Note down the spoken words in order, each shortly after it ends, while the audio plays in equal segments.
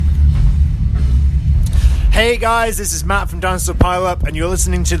Hey guys, this is Matt from Dinosaur Pileup, and you're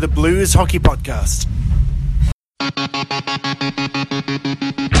listening to the Blues Hockey Podcast.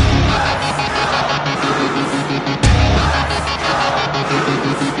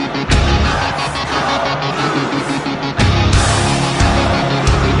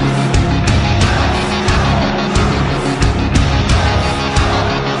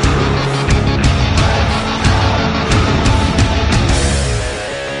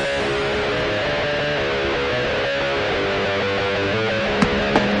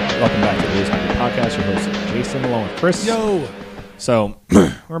 Welcome back to the Blues Hockey Podcast. Your host is Jason, along with Chris. Yo! So,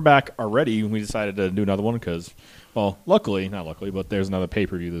 we're back already. We decided to do another one because, well, not luckily, but there's another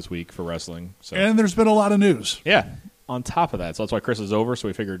pay-per-view this week for wrestling. So, And there's been a lot of news. yeah, on top of that. So that's why Chris is over, so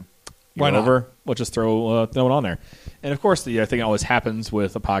we figured, Why you're not? over, we'll just throw it on there. And, of course, the thing that always happens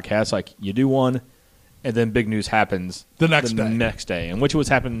with a podcast, like, you do one, and then big news happens The next day. and which was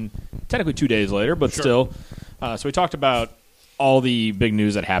happened technically 2 days later, but Sure. still. So we talked about all the big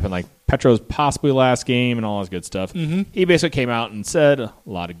news that happened, like Petro's possibly last game and all this good stuff. Mm-hmm. He basically came out and said a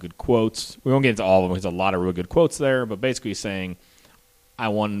lot of good quotes. We won't get into all of them. There's a lot of real good quotes there, but basically saying, I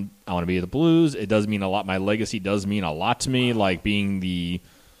want to be at the Blues. It does mean a lot. My legacy does mean a lot to me, like having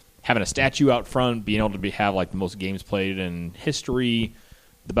a statue out front, being able to have like the most games played in history,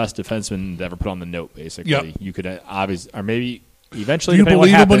 the best defenseman to ever put on the note, basically. Yep. You could obviously, or maybe eventually, Do you depending on what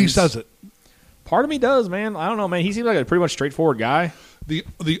believe him when he happens- says it? Part of me does, man. I don't know, man. He seems like a pretty much straightforward guy. The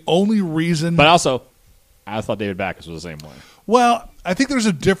only reason... But also, I thought David Backus was the same way. Well, I think there's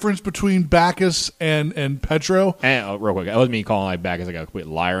a difference between Backus and Petro. And real quick, that wasn't me calling like Backus like a complete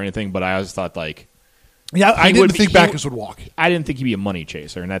liar or anything, but I always thought like Yeah, I didn't think he- Backus would walk. I didn't think he'd be a money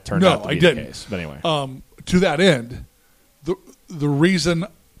chaser, and that turned No, out to be I didn't. the case. But anyway, To that end, the reason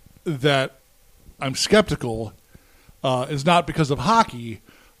that I'm skeptical is not because of hockey,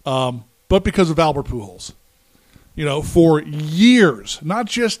 but because of Albert Pujols. You know, for years, not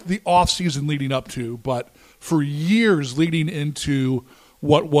just the offseason leading up to, but for years leading into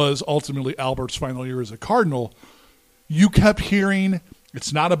what was ultimately Albert's final year as a Cardinal, you kept hearing,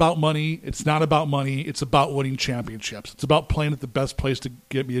 it's not about money, it's not about money, it's about winning championships. It's about playing at the best place to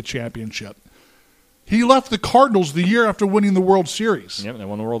get me a championship. He left the Cardinals the year after winning the World Series yep, they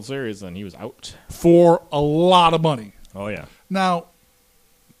won the World Series, and he was out. for a lot of money. Oh yeah, Now,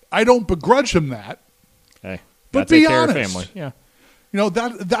 I don't begrudge him that. hey, But gotta take be care of honest. family. Yeah, You know,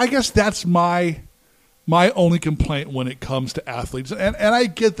 that I guess that's my only complaint when it comes to athletes. And I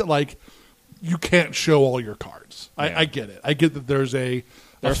get that, like, you can't show all your cards. Yeah. I get it. I get that there's a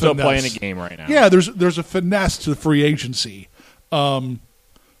they're still finesse. playing a game right now. Yeah, there's a finesse to free agency.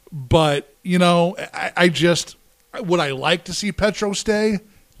 But, you know, I just, would I like to see Petro stay?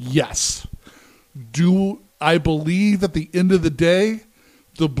 Yes. Do I believe at the end of the day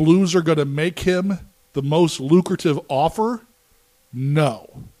the Blues are going to make him the most lucrative offer? No.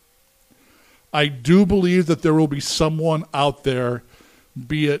 I do believe that there will be someone out there,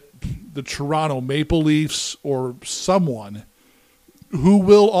 be it the Toronto Maple Leafs or someone, who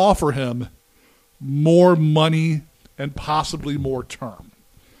will offer him more money and possibly more term.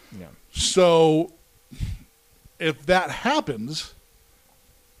 Yeah. So if that happens,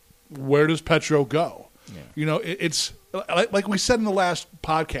 where does Petro go? Yeah. You know, it's like we said in the last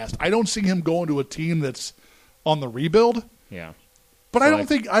podcast, I don't see him going to a team that's on the rebuild. Yeah. But So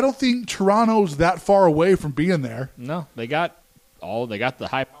I don't think Toronto's that far away from being there. No, they got the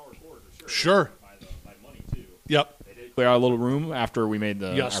high power forward for Sure. by money too. Yep. They did clear out a little room after we made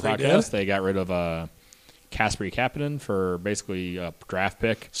our Yes, they podcast. did. They got rid of Kasperi Kapanen for basically a draft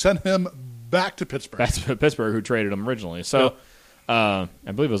pick. Send him back to Pittsburgh. That's Pittsburgh who traded him originally. So I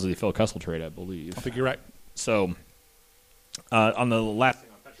believe it was the Phil Kessel trade, I believe. I think you're right. So on the last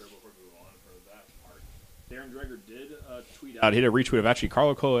thing on Petro before we move on for that part, Darren Dreger did tweet out. He did a retweet of actually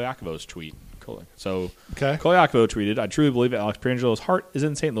Carlo Koliakovo's tweet. So Okay. Koliakovo tweeted, I truly believe that Alex Pietrangelo's heart is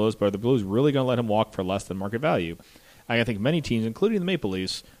in St. Louis, but are the Blues really going to let him walk for less than market value? I think many teams, including the Maple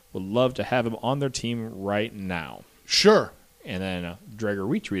Leafs, would love to have him on their team right now. Sure. And then Dreger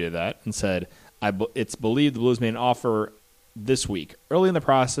retweeted that and said, it's believed the Blues made an offer this week, early in the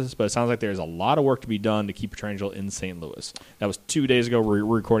process, but it sounds like there's a lot of work to be done to keep Pietrangelo in St. Louis. That was 2 days ago. We're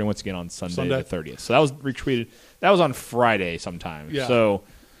recording once again on Sunday the 30th. So that was retweeted. That was on Friday sometime. Yeah. So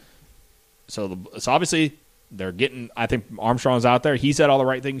obviously they're getting, I think Armstrong's out there. He said all the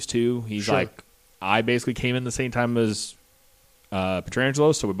right things too. He's Sure. like, I basically came in the same time as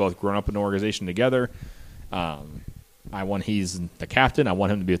Pietrangelo, so we both grown up in an organization together. He's the captain. I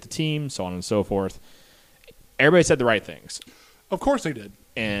want him to be with the team, so on and so forth. Everybody said the right things. Of course they did.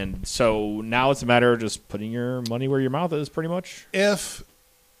 And so now it's a matter of just putting your money where your mouth is, pretty much. If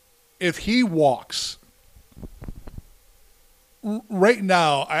he walks right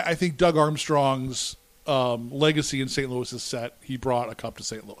now, I think Doug Armstrong's legacy in St. Louis is set. He brought a cup to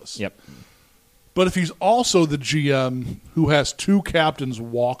St. Louis. Yep. But if he's also the GM who has two captains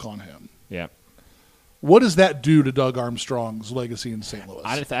walk on him, Yep. what does that do to Doug Armstrong's legacy in St. Louis?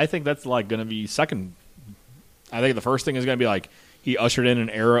 I think that's like going to be second. I think the first thing is going to be like he ushered in an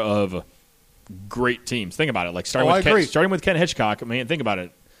era of great teams. Think about it. Like starting with Ken Hitchcock. I mean, think about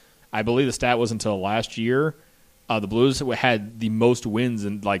it. I believe the stat was until last year, the Blues had the most wins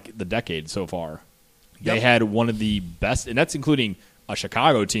in like the decade so far. They had one of the best, and that's including a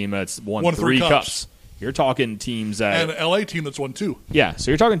Chicago team that's won 3 cups. You're talking teams that... And an LA team that's won 2. Yeah, so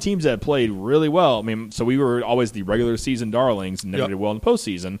you're talking teams that played really well. I mean, so we were always the regular season darlings and never did well in the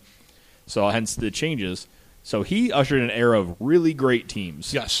postseason. So hence the changes. So he ushered in an era of really great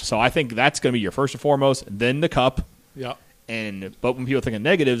teams. Yes. So I think that's going to be your first and foremost, then the cup. Yeah. But when people think of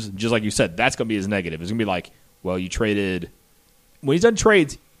negatives, just like you said, that's going to be his negative. It's going to be like, well, you traded... When he's done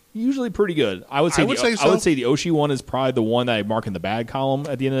trades, usually pretty good. I would say the Oshie one is probably the one that I mark in the bad column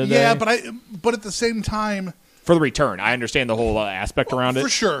at the end of the day. Yeah, but at the same time... For the return. I understand the whole aspect around it. For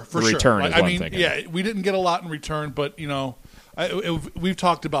sure. The return is what I'm thinking. Yeah, we didn't get a lot in return, but, we've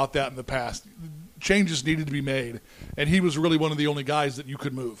talked about that in the past. Changes needed to be made, and he was really one of the only guys that you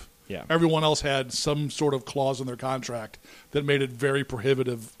could move. Yeah. Everyone else had some sort of clause in their contract that made it very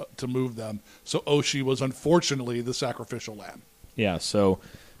prohibitive to move them. So Oshie was unfortunately the sacrificial lamb. Yeah, so,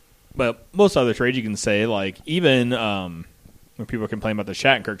 but most other trades you can say, like, even when people complain about the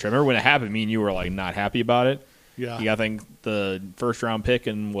Shattenkirk trade, remember when it happened, me and you were, like, not happy about it? Yeah. I think the first-round pick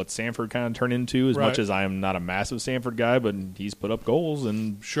and what Sanford kind of turned into, as much as I am not a massive Sanford guy, but he's put up goals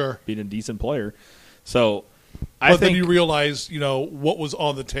and been a decent player. So, I think... then you realize, what was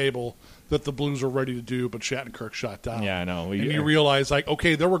on the table that the Blues were ready to do, but Shattenkirk shot down. Yeah, I know. And you realize, like,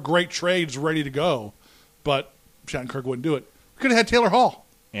 okay, there were great trades ready to go, but Shattenkirk wouldn't do it. We could have had Taylor Hall.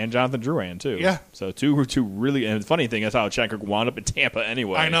 And Jonathan Drouin, too. Yeah. So two really... And the funny thing is how Shattenkirk wound up in Tampa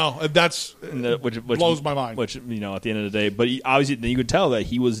anyway. I know. That's... which blows my mind. Which, at the end of the day... But obviously, you could tell that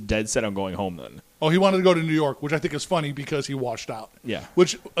he was dead set on going home then. Oh, he wanted to go to New York, which I think is funny because he washed out. Yeah.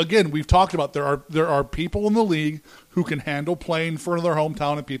 Which, again, we've talked about. There are people in the league who can handle playing for their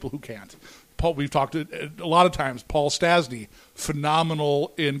hometown and people who can't. We've talked a lot of times. Paul Stasny,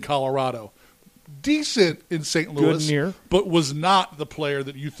 phenomenal in Colorado. Decent in St. Louis, but was not the player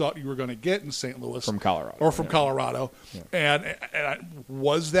that you thought you were going to get in St. Louis. From Colorado. Or from Colorado. Yeah. And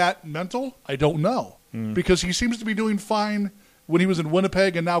was that mental? I don't know. Because he seems to be doing fine when he was in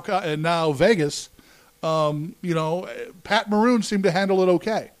Winnipeg and now Vegas. Pat Maroon seemed to handle it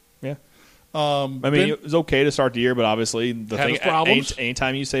okay. Yeah. It was okay to start the year, but obviously the thing,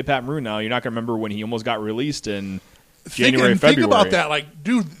 anytime you say Pat Maroon now, you're not going to remember when he almost got released in January, February. Think about that. Like,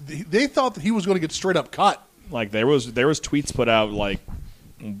 dude, they thought that he was going to get straight up cut. Like, there was tweets put out, like,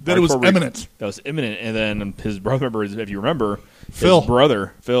 that it was imminent. That was imminent. And then his brother, if you remember, Phil,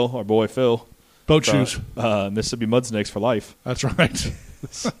 our boy Phil. Boat shoes. Mississippi Mudsnakes for life. That's right.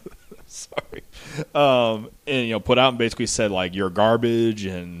 Sorry. And, put out and basically said, like, you're garbage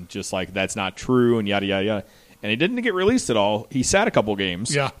and just, like, that's not true and yada, yada, yada. And he didn't get released at all. He sat a couple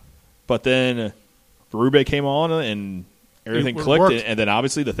games. Yeah. But then Berube came on and everything clicked. And then,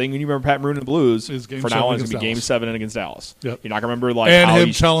 obviously, the thing when you remember Pat Maroon and the Blues, from now on, is going to be Game 7 against Dallas. Yep. You're not going to remember, like, and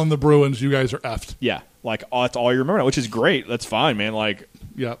him telling the Bruins, you guys are effed. Yeah. Like, that's all you remember now, which is great. That's fine, man. Like,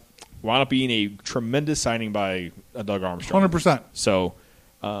 yep. Wound up being a tremendous signing by Doug Armstrong. 100%. So,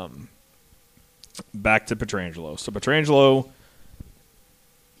 back to Pietrangelo. So, Pietrangelo,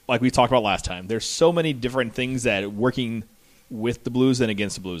 like we talked about last time, there's so many different things that working with the Blues and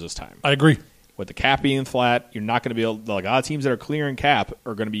against the Blues this time. I agree. With the cap being flat, you're not going to be able to, like, a lot of teams that are clearing cap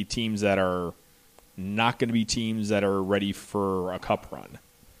are going to be teams that are not going to be teams that are ready for a cup run.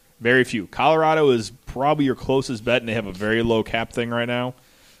 Very few. Colorado is probably your closest bet, and they have a very low cap thing right now.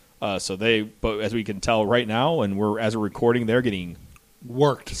 But as we can tell right now, and as we're recording, they're getting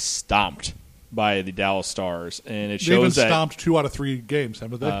stomped by the Dallas Stars, and it shows they've been stomped 2 out of 3 games,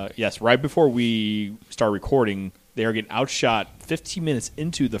 haven't they? Yes, right before we start recording, they are getting outshot 15 minutes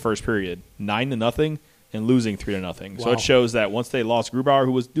into the first period, 9-0, and losing 3-0. Wow. So it shows that once they lost Grubauer,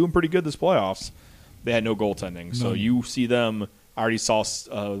 who was doing pretty good this playoffs, they had no goaltending. No. So you see them. I already saw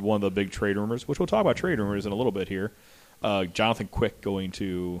one of the big trade rumors, which we'll talk about trade rumors in a little bit here. Jonathan Quick going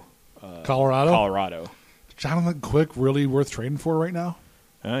to Colorado. Jonathan Quick really worth trading for right now?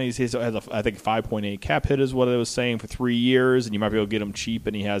 He has I think 5.8 cap hit is what I was saying for 3 years, and you might be able to get him cheap,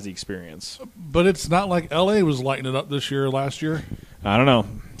 and he has the experience. But it's not like L.A. was lighting it up last year. I don't know.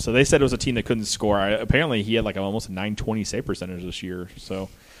 So they said it was a team that couldn't score. Apparently, he had like almost a .920 save percentage this year. So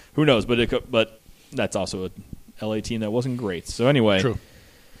who knows? But that's also LA team that wasn't great. So anyway, True.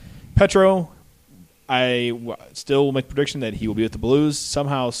 Petro, still will make the prediction that he will be with the Blues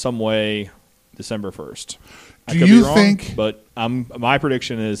somehow, some way, December 1st. I Do could you be wrong, think- But my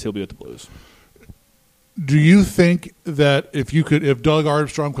prediction is he'll be with the Blues. Do you think that if Doug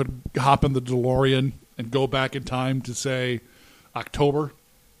Armstrong could hop in the DeLorean and go back in time to say October,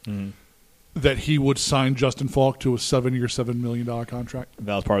 that he would sign Justin Falk to a 7-year, $7 million contract, If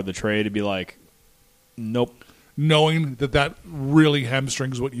that was part of the trade, it'd be like, nope. knowing that really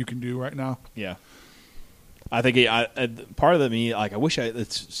hamstrings what you can do right now? Yeah. I think part of me, like, I wish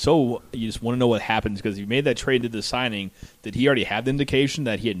it's so you just want to know what happens because you made that trade, did the signing. Did he already have the indication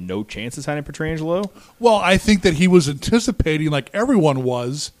that he had no chance of signing Pietrangelo? Well, I think that he was anticipating, like everyone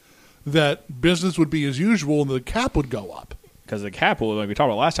was, that business would be as usual and the cap would go up. Because the cap, like we talked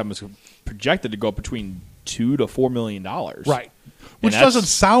about last time, was projected to go up between $2 to $4 million. Right. Which doesn't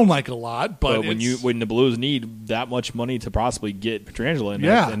sound like a lot, but when the Blues need that much money to possibly get Pietrangelo in,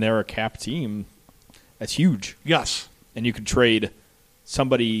 Yeah. and they're a cap team, that's huge. yes. And you could trade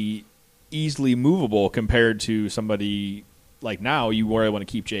somebody easily movable compared to somebody like now you really want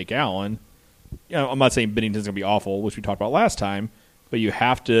to keep Jake Allen. You know, I'm not saying Binnington's going to be awful, which we talked about last time, but you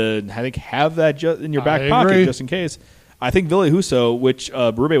have to, I think, have that in your back I pocket agree. just in case. I think Ville Husso, which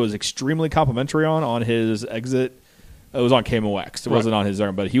Berube was extremely complimentary on his exit. It was on KMOX. It wasn't on his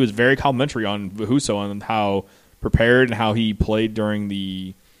arm, but he was very complimentary on Husso on how prepared and how he played during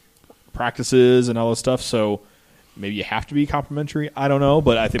the practices and all this stuff. So maybe you have to be complimentary. I don't know,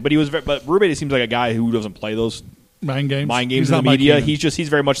 but he was. But Berube seems like a guy who doesn't play those Mind games. mind He's games in the not Mike media. Keenan. He's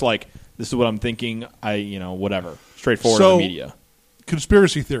very much like, this is what I'm thinking. Whatever, straightforward So- in the media.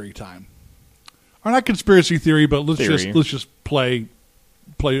 Conspiracy theory time. Or not conspiracy theory, but let's Theory. just play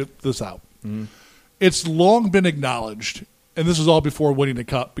this out. It's long been acknowledged, and this is all before winning the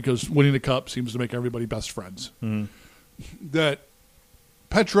cup, because winning the cup seems to make everybody best friends. That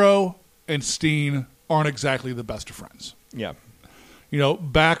Petro and Steen aren't exactly the best of friends. Yeah, You know,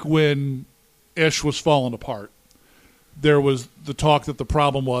 back when Ish was falling apart, there was the talk that the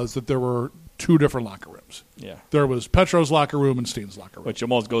problem was that there were two different locker rooms. yeah. There was Petro's locker room and Steen's locker room. Which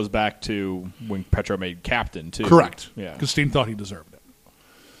almost goes back to when Petro made captain too. Correct. Yeah. Because Steen thought he deserved it.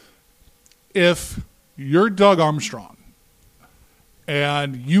 If you're Doug Armstrong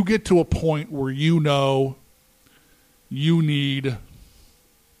and you get to a point where you know you need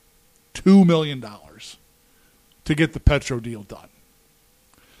 $2 million to get the Petro deal done,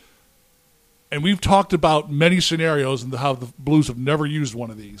 and we've talked about many scenarios and how the Blues have never used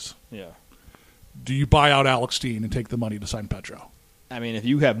one of these, Yeah. do you buy out Alex Steen and take the money to sign Petro? I mean, if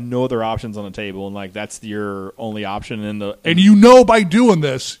you have no other options on the table and like that's your only option And you know by doing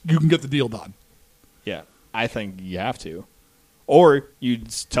this, you can get the deal done. yeah, I think you have to. Or you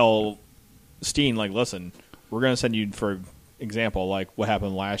tell Steen, like, listen, we're going to send you, for example, like what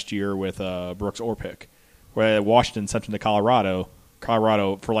happened last year with Brooks Orpik, where Washington sent him to Colorado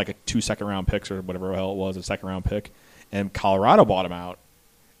for like 2 second-round picks or whatever the hell it was, a second-round pick, and Colorado bought him out.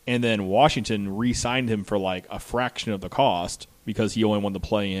 And then Washington re-signed him for like a fraction of the cost because he only wanted to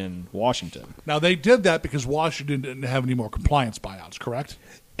play in Washington. Now, they did that because Washington didn't have any more compliance buyouts, correct?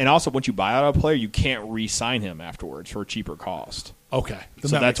 And also, once you buy out a player, you can't re-sign him afterwards for a cheaper cost. Okay. Then So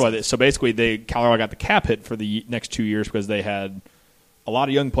that that's makes why. sense. So basically, Colorado got the cap hit for the next 2 years because they had a lot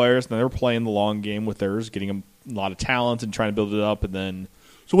of young players and they were playing the long game with theirs, getting them a lot of talent and trying to build it up, and then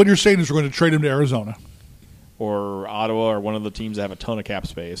So what you're saying is we're going to trade him to Arizona. or Ottawa or one of the teams that have a ton of cap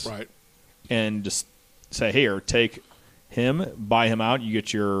space, Right. and just say, "Here, take him, buy him out. You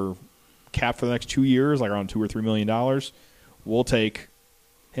get your cap for the next 2 years, like around $2 or $3 million. We'll take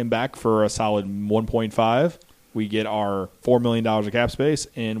him back for a solid 1.5. We get our $4 million of cap space,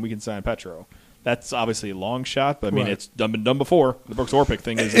 and we can sign Petro." That's obviously a long shot, but I mean, Right. it's been done before. The Brooks Orpik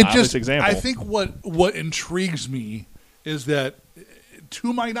thing is an obvious example. I think what intrigues me is that,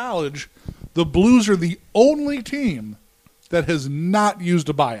 to my knowledge, the Blues are the only team that has not used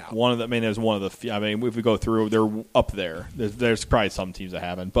a buyout. there's one of the few. I mean, if we go through, they're up there. There's probably some teams that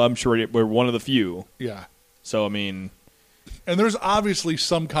haven't, but I'm sure we're one of the few. Yeah. So, I mean, And there's obviously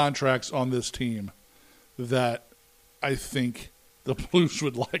some contracts on this team that I think the Blues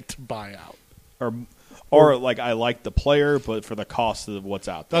would like to buy out. or like I like the player, but for the cost of what's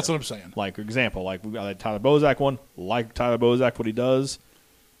out there. That's what I'm saying. Like, example, like we got that Tyler Bozak one. Like Tyler Bozak, what he does,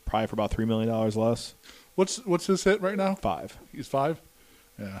 probably for about $3 million less. What's his hit right now? 5. He's 5?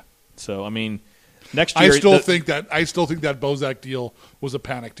 Yeah. So, I mean, next year. I still think that Bozak deal was a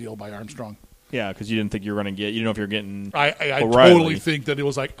panic deal by Armstrong. Yeah, because you didn't think you were going to get. You didn't know if you're getting. I O'Reilly. totally think that it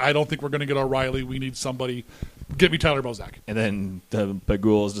was like, I don't think we're going to get O'Reilly. We need somebody. Get me Tyler Bozak. And then the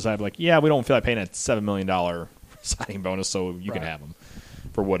Gulas decided, like, yeah, we don't feel like paying a $7 million signing bonus, so you can have him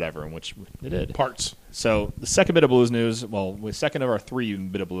for whatever, in which they did. Parts. So the second bit of Blues news, the second of our 3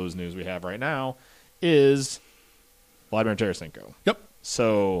 bit of Blues news we have right now is Vladimir Tarasenko. Yep.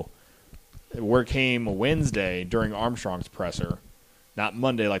 So word came Wednesday during Armstrong's presser, not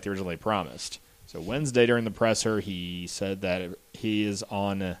Monday like they originally promised. So Wednesday during the presser, he said that he is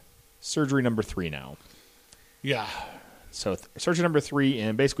on surgery number 3 now. Yeah. So surgery number 3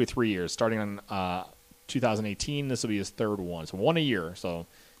 in basically 3 years, starting on 2018. This will be his third one. So 1 a year. So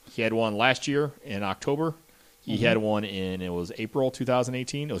he had one last year in October. He had one it was April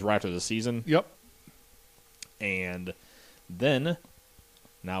 2018. It was right after the season. Yep. And then,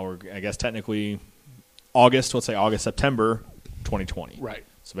 now we're, I guess, technically August, let's say August, September 2020. Right.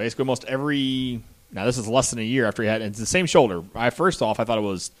 So basically almost now this is less than a year after he had, it's the same shoulder. First off, I thought it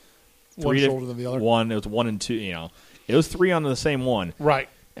was One shoulder than the other. It was 1 and 2, It was 3 on the same one. Right.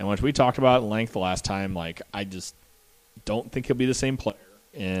 And when we talked about length the last time, I just don't think he'll be the same player.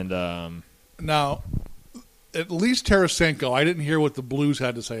 And now, at least Tarasenko, I didn't hear what the Blues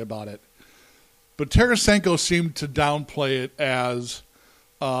had to say about it, but Tarasenko seemed to downplay it as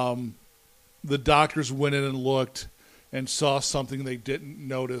the doctors went in and looked and saw something they didn't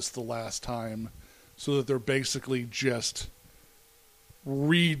notice the last time, so that they're basically just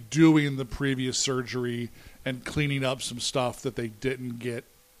redoing the previous surgery and cleaning up some stuff that they didn't get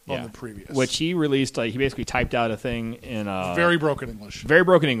on the previous. Which he released, he basically typed out a thing in very broken English. Very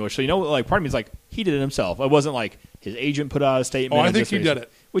broken English. So, part of me is he did it himself. It wasn't like his agent put out a statement. Oh, I think he did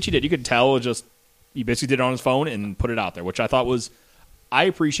it. Which he did. You could tell he basically did it on his phone and put it out there, which I thought I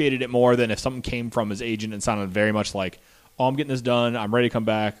appreciated it more than if something came from his agent and sounded very much like, oh, I'm getting this done, I'm ready to come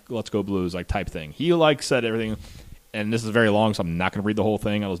back, let's go Blues, type thing. He said everything, and this is very long, so I'm not going to read the whole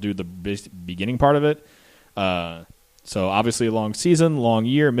thing. I'll just do the beginning part of it. So obviously a long season, long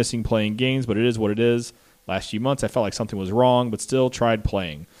year, missing playing games, but it is what it is. Last few months I felt like something was wrong, but still tried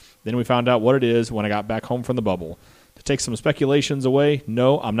playing. Then we found out what it is when I got back home from the bubble. To take some speculations away,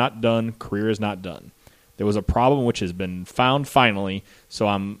 no, I'm not done. Career is not done. There was a problem which has been found finally, so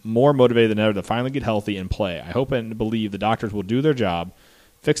I'm more motivated than ever to finally get healthy and play. I hope and believe the doctors will do their job,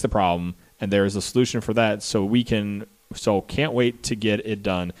 fix the problem, and there is a solution for that, so can't wait to get it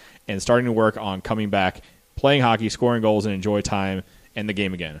done and starting to work on coming back, playing hockey, scoring goals, and enjoy time and the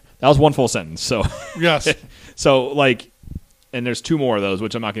game again. That was one full sentence. So yes. And there's 2 more of those,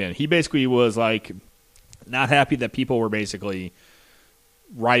 which I'm not going to. He basically was not happy that people were basically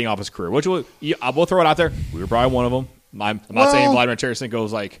writing off his career, which I will throw it out there. We were probably one of them. I'm not saying Vladimir Tarasenko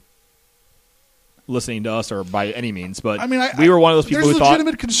was listening to us or by any means, but we were one of those people who thought there's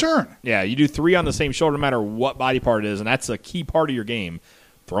legitimate concern. Yeah, you do 3 on the same shoulder, no matter what body part it is, and that's a key part of your game.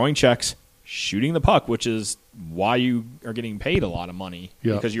 Throwing checks, shooting the puck, which is why you are getting paid a lot of money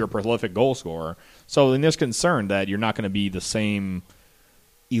because you're a prolific goal scorer. So then there's concern that you're not going to be the same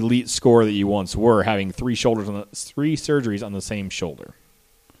elite scorer that you once were, having 3 surgeries on the same shoulder.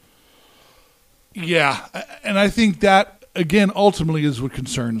 Yeah, and I think that, again, ultimately is what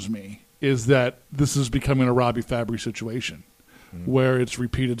concerns me, is that this is becoming a Robbie Fabry situation where it's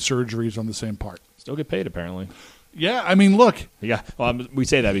repeated surgeries on the same part. Still get paid, apparently. Yeah, look. Yeah, well, we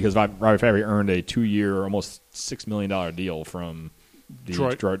say that because Robbie Fabry earned a 2-year, almost $6 million deal from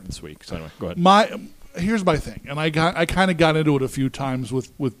Detroit this week. So anyway, go ahead. Here's my thing, and I kind of got into it a few times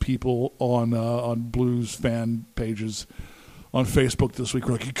with people on Blues fan pages on Facebook this week.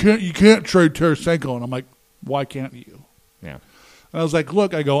 We're like, you can't trade Tarasenko, and I'm like, why can't you? Yeah. And I was like,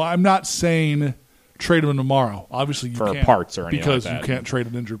 look, I'm not saying trade him tomorrow. Obviously, you for can't parts or anything because like that. You can't trade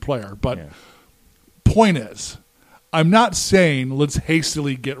an injured player. But point is, I'm not saying let's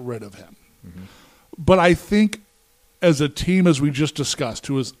hastily get rid of him. Mm-hmm. But I think as a team, as we just discussed,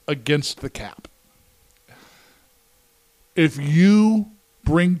 who is against the cap, if you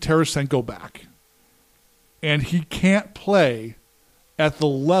bring Tarasenko back and he can't play at the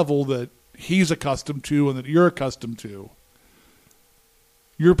level that he's accustomed to and that you're accustomed to,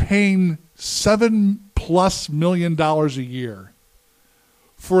 you're paying $7+ million a year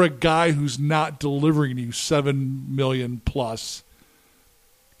for a guy who's not delivering you $7 million plus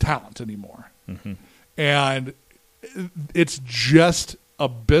talent anymore. Mm-hmm. And it's just a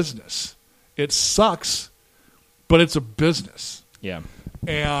business. It sucks, but it's a business. Yeah.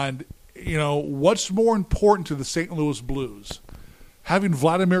 And, what's more important to the St. Louis Blues? Having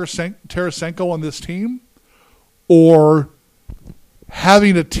Vladimir Tarasenko on this team or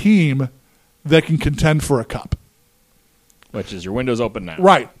having a team that can contend for a cup? Which is your window's open now.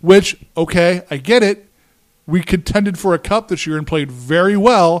 Right. Which, okay, I get it. We contended for a cup this year and played very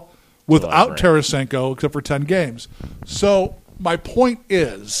well without Tarasenko except for 10 games. So my point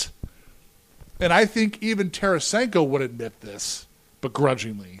is, and I think even Tarasenko would admit this,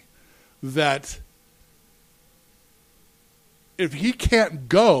 begrudgingly, that if he can't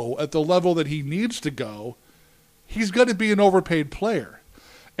go at the level that he needs to go, he's going to be an overpaid player.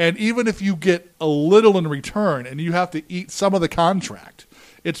 And even if you get a little in return and you have to eat some of the contract,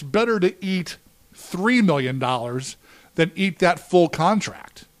 it's better to eat $3 million than eat that full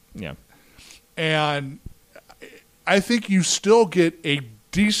contract. Yeah. And I think you still get a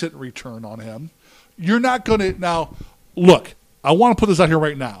decent return on him. You're not going to – now, look, I want to put this out here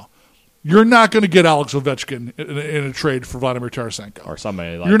right now. You're not going to get Alex Ovechkin in a trade for Vladimir Tarasenko. Or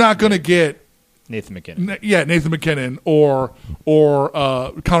somebody like – You're not going to get – Nathan McKinnon. Nathan McKinnon or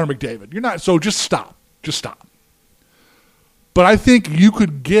Connor McDavid. You're not – so just stop. Just stop. But I think you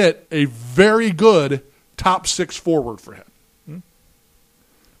could get a very good top 6 forward for him.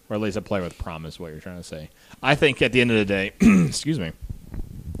 Or at least a player with promise, what you're trying to say. I think at the end of the day, excuse me,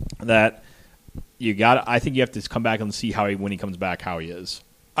 that I think you have to come back and see when he comes back, how he is.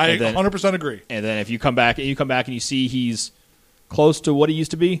 I 100% agree. And then if you come back and you see he's close to what he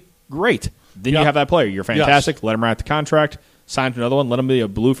used to be, great. Then you have that player. You're fantastic. Yes. Let him write the contract, sign to another one, let him be a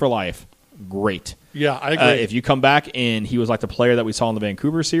Blue for life. Great. Yeah, I agree. If you come back and he was like the player that we saw in the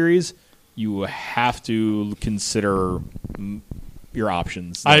Vancouver series, you have to consider your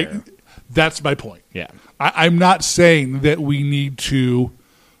options there. That's my point. Yeah. I'm not saying that we need to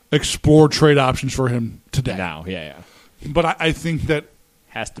explore trade options for him today. Now, yeah. But I think that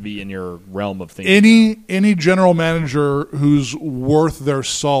has to be in your realm of thinking. Any general manager who's worth their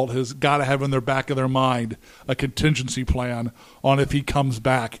salt has got to have in their back of their mind a contingency plan on if he comes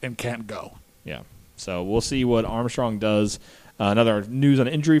back and can't go. Yeah. So we'll see what Armstrong does. Another news on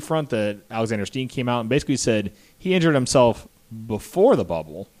the injury front that Alexander Steen came out and basically said he injured himself before the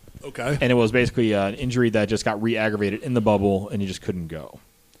bubble. Okay. And it was basically an injury that just got re-aggravated in the bubble and he just couldn't go.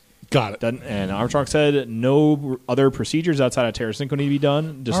 Got it. And Armstrong said no other procedures outside of Tarasenko need to be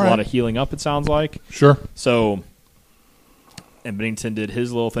done. Just a lot of healing up, it sounds like. Sure. So, and Binnington did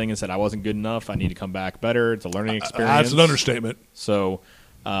his little thing and said, I wasn't good enough. I need to come back better. It's a learning experience. That's an understatement. So,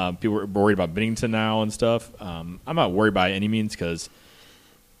 people are worried about Binnington now and stuff. I'm not worried by any means because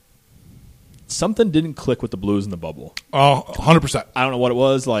something didn't click with the Blues in the bubble. Oh, 100%. I don't know what it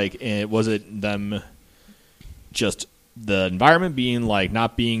was. Was it them just the environment being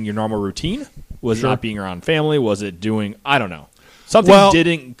not being your normal routine? Was it not being around family? Was it doing, I don't know. Something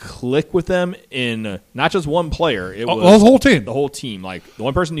didn't click with them in not just one player. It was the whole team. The whole team. The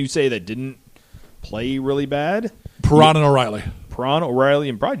one person you say that didn't play really bad? Perron and O'Reilly. Perron, O'Reilly,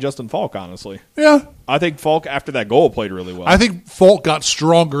 and probably Justin Falk, honestly. Yeah. I think Falk, after that goal, played really well. I think Falk got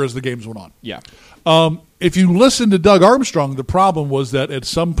stronger as the games went on. Yeah. If you listen to Doug Armstrong, the problem was that at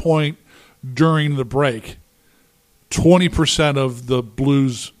some point during the break, 20% of the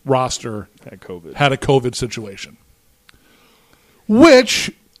Blues roster had a COVID situation.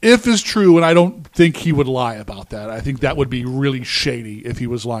 Which, if is true, and I don't think he would lie about that, I think that would be really shady if he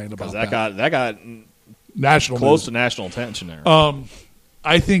was lying about that. That got national close news. to national attention there.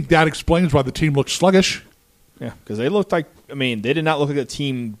 I think that explains why the team looked sluggish. Yeah, because they looked like, they did not look like a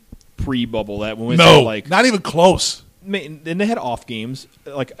team pre-bubble. That when we not even close. And they had off games,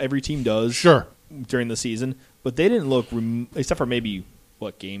 like every team does. Sure. During the season, but they didn't look, except for maybe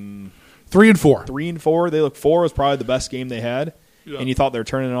game 3 and 4. 3 and 4. They looked 4 was probably the best game they had, yeah. And you thought they were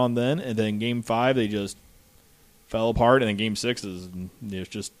turning it on then. And then game 5 they just fell apart, and then game 6 is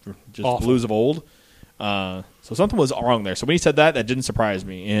just Blues of old. So something was wrong there. So when he said that didn't surprise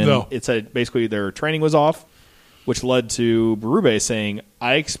me. And it said basically their training was off, which led to Berube saying,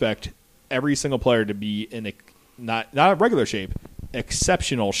 "I expect every single player to be in not a regular shape,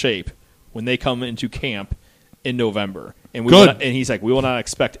 exceptional shape." When they come into camp in November. And he's like, we will not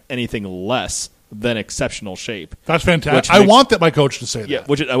expect anything less than exceptional shape. That's fantastic. I want that my coach to say that. Yeah,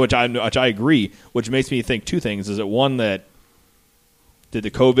 which I agree, which makes me think two things. Is it one that did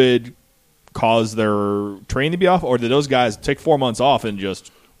the COVID cause their training to be off, or did those guys take 4 months off and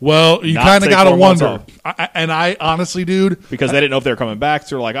just Well, you kind of got to wonder. I honestly, dude. Because they didn't know if they were coming back,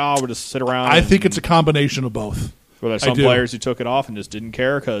 so they're like, we'll just sit around. I think it's a combination of both. Well, there's some players who took it off and just didn't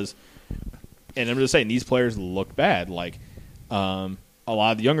care because – and I'm just saying, these players looked bad. A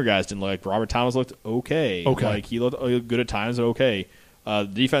lot of the younger guys didn't look. Robert Thomas looked okay. He looked good at times, okay. The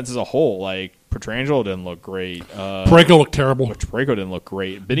defense as a whole, Pietrangelo didn't look great. Parayko looked terrible. Parayko didn't look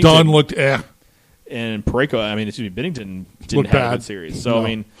great. Dunn looked And Parayko, Binnington didn't have a good series. So,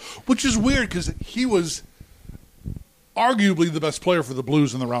 which is weird because he was arguably the best player for the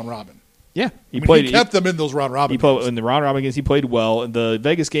Blues in the round robin. Yeah, he kept them in those round robin games. In the round robin games, he played well. The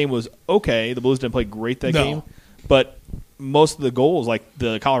Vegas game was okay. The Blues didn't play great that game, but most of the goals, like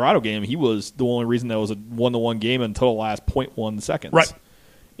the Colorado game, he was the only reason that was a 1-1 game until the last 0.1 seconds. Right.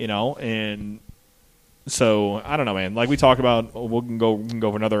 And so I don't know, man. Like we talked about, we can go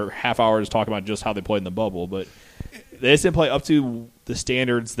for another half hour to talk about just how they played in the bubble, but they just didn't play up to the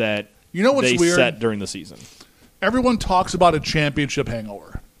standards that what's they weird? set during the season. Everyone talks about a championship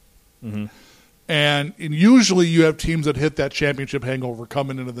hangover. And usually you have teams that hit that championship hangover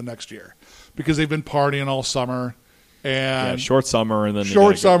coming into the next year because they've been partying all summer. And short summer and then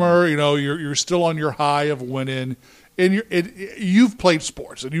you're still on your high of winning. And you've played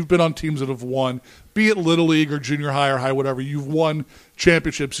sports and you've been on teams that have won, be it Little League or junior high or high, whatever. You've won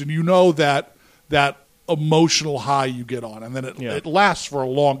championships and you know that emotional high you get on, and then it lasts for a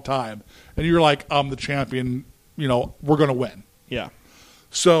long time. And you're like, I'm the champion, we're going to win. Yeah.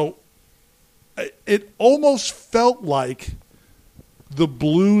 So it almost felt like the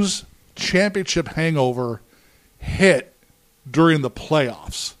Blues championship hangover hit during the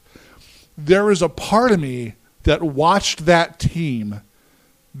playoffs. There is a part of me that watched that team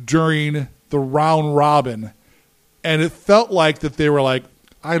during the round robin, and it felt like that they were like,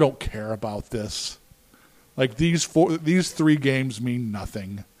 I don't care about this. Like these 3 games mean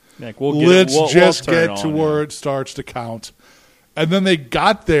nothing. Like Let's just get to where it starts to count. And then they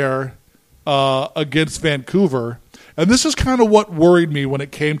got there against Vancouver, and this is kind of what worried me when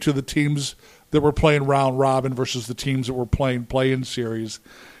it came to the teams that were playing round robin versus the teams that were playing play-in series.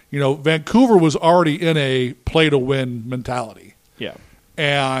 Vancouver was already in a play-to-win mentality. Yeah.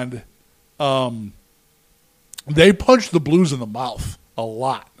 And they punched the Blues in the mouth a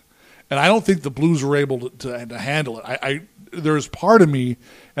lot. And I don't think the Blues were able to handle it. There's part of me,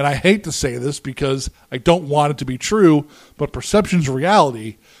 and I hate to say this because I don't want it to be true, but perception's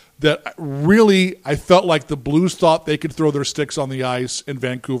reality, that really I felt like the Blues thought they could throw their sticks on the ice and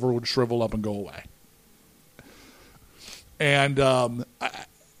Vancouver would shrivel up and go away. And,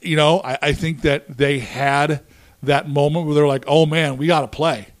 I think that they had that moment where they're like, oh, man, we got to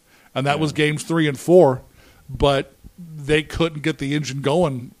play. And that was games 3 and 4, but they couldn't get the engine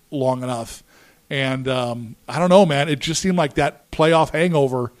going long enough. And I don't know, man. It just seemed like that playoff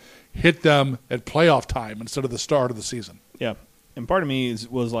hangover hit them at playoff time instead of the start of the season. Yeah. And part of me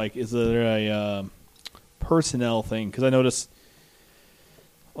was like, is there a personnel thing? Because I noticed,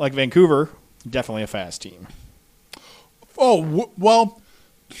 like Vancouver, definitely a fast team. Oh, well,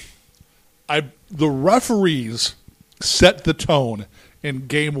 the referees set the tone in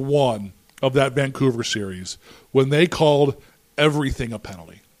Game 1 of that Vancouver series when they called everything a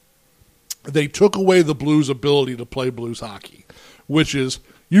penalty. They took away the Blues' ability to play Blues hockey, which is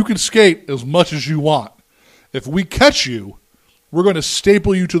you can skate as much as you want. If we catch you, we're going to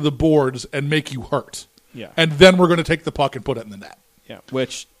staple you to the boards and make you hurt. Yeah. And then we're going to take the puck and put it in the net. Yeah,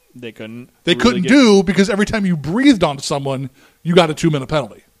 which they couldn't. They couldn't do because every time you breathed onto someone, you got a 2-minute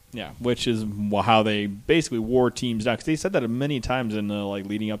penalty. Yeah, which is how they basically wore teams down. Because they said that many times in the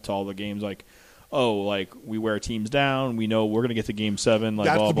leading up to all the games, like, oh, like we wear teams down. We know we're going to get to Game 7. Like,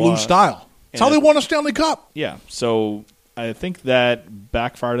 that's blah, the blah. Blue style. That's how they won a Stanley Cup. Yeah, so I think that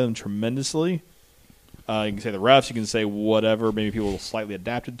backfired them tremendously. You can say the refs. You can say whatever. Maybe people slightly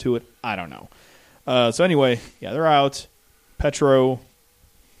adapted to it. I don't know. So anyway, yeah, they're out. Petro,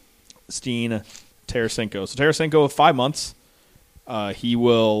 Steen, Tarasenko. So Tarasenko, 5 months. He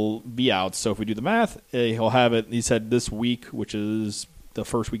will be out. So if we do the math, he'll have it. He said this week, which is the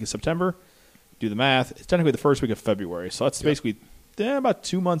first week of September. Do the math. It's technically the first week of February. So that's basically about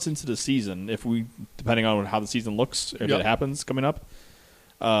 2 months into the season, if we, depending on how the season looks, if it happens coming up.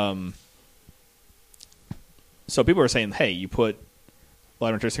 So people are saying, hey, you put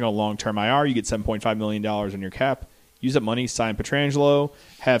Vladimir Tarasenko on long-term IR, you get $7.5 million in your cap. Use that money, sign Pietrangelo,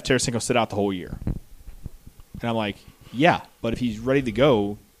 have Tarasenko sit out the whole year. And I'm like, yeah, but if he's ready to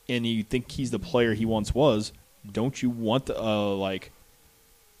go and you think he's the player he once was, don't you want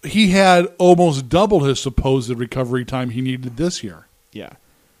He had almost double his supposed recovery time he needed this year. Yeah.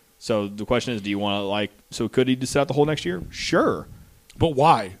 So the question is, do you want to so could he just sit out the whole next year? Sure. But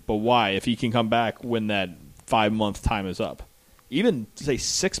why? But why? If he can come back when that 5-month time is up. Even, say,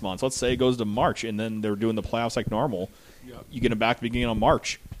 6 months. Let's say it goes to March, and then they're doing the playoffs like normal. Yep. You get him back at the beginning of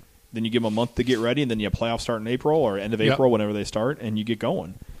March. Then you give him a month to get ready, and then you have playoffs start in April or end of April, whenever they start, and you get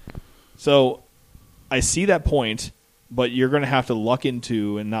going. So I see that point, but you're going to have to luck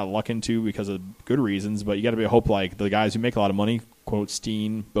into, and not luck into because of good reasons, but you got to be a hope like the guys who make a lot of money, quote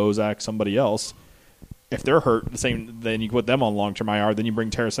Steen, Bozak, somebody else. If they're hurt, the same, then you put them on long-term IR. Then you bring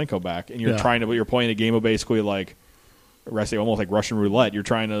Tarasenko back, and you're you're playing a game of basically almost like Russian roulette. You're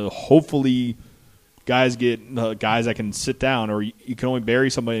trying to hopefully guys get guys that can sit down, or you can only bury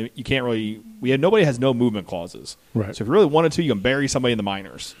somebody. You can't really. Nobody has no movement clauses. Right. So if you really wanted to, you can bury somebody in the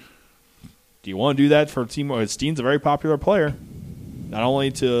minors. Do you want to do that for a team? Steen's a very popular player, not only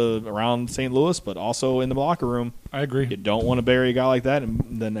to around St. Louis, but also in the locker room. I agree. You don't want to bury a guy like that,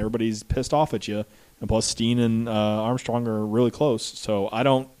 and then everybody's pissed off at you. And plus, Steen and Armstrong are really close. So I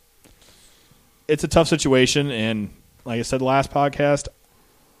don't. It's a tough situation, and like I said last podcast,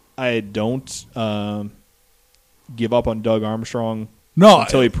 I don't give up on Doug Armstrong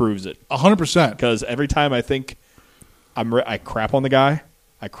until he proves it. 100%. Because every time I think I crap on the guy,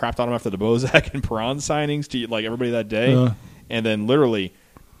 I crapped on him after the Bozak and Perron signings to like everybody that day, and then literally,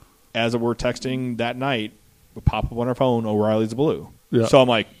 as we're texting that night, we pop up on our phone, O'Reilly's a Blue. Yeah. So I'm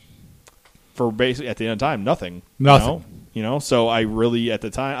like, for basically at the end of time, nothing. You know? So I really at the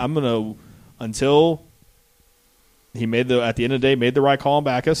time I'm gonna until he at the end of the day made the right call on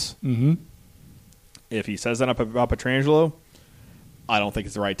Backus. Mm-hmm. If he says that about Pietrangelo, I don't think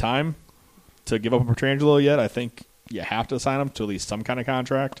it's the right time to give up on Pietrangelo yet. I think you have to sign him to at least some kind of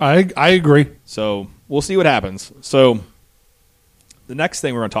contract. I agree. So we'll see what happens. So the next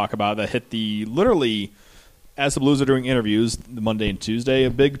thing we're going to talk about that hit literally as the Blues are doing interviews Monday and Tuesday, a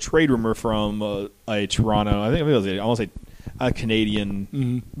big trade rumor from a Toronto, I think it was almost a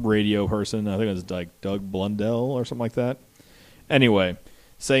Canadian radio person. I think it was like Doug Blundell or something like that. Anyway,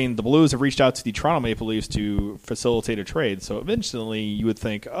 saying the Blues have reached out to the Toronto Maple Leafs to facilitate a trade. So eventually you would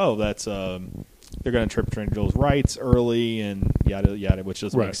think, oh, that's they're going to trip Pietrangelo's rights early and yada, yada, which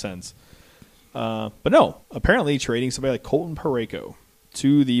doesn't make sense. But no, apparently trading somebody like Colton Parayko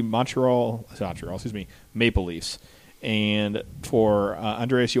to the Maple Leafs. And for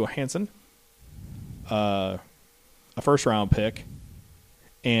Andreas Johansson, a first-round pick,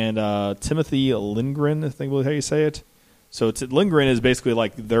 and Timothy Lindgren, I think is how you say it. So Lindgren is basically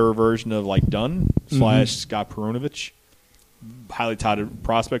like their version of like Dunn / Scott Perunovich. Highly touted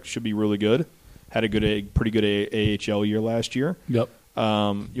prospect, should be really good. Had a pretty good AHL year last year. Yep.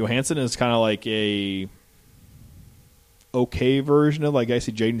 Johansson is kind of like a okay version of like I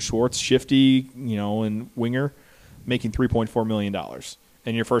see Jaden Schwartz, shifty, and winger, making $3.4 million.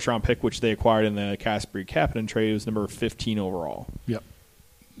 And your first round pick, which they acquired in the Kasperi Kapanen trade, was number 15 overall. Yep.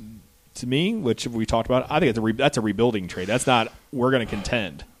 To me, which we talked about, I think that's a rebuilding trade. That's not we're going to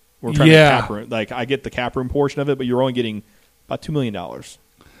contend. We're trying to cap room. Like I get the cap room portion of it, but you're only getting about $2 million.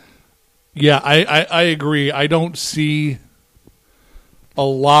 Yeah, I agree. I don't see a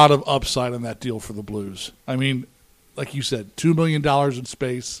lot of upside on that deal for the Blues. I mean, like you said, $2 million in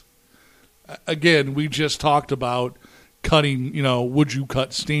space. Again, we just talked about cutting, would you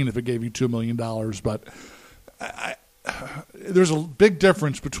cut Steen if it gave you $2 million? But there's a big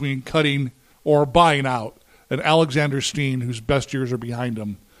difference between cutting or buying out an Alexander Steen, whose best years are behind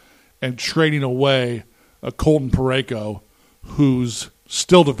him, and trading away a Colton Parayko, who's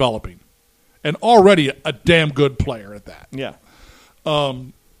still developing and already a damn good player at that. Yeah.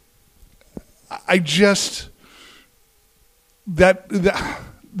 I just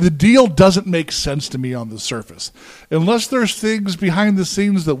the deal doesn't make sense to me on the surface unless there's things behind the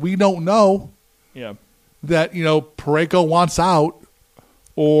scenes that we don't know. Yeah. That Parayko wants out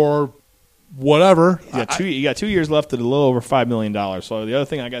or whatever. You got 2 years left at a little over $5 million. So the other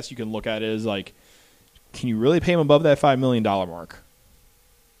thing I guess you can look at is like, can you really pay him above that $5 million mark?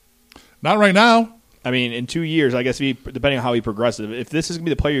 Not right now. I mean, in 2 years, I guess depending on how he progresses, if this is going to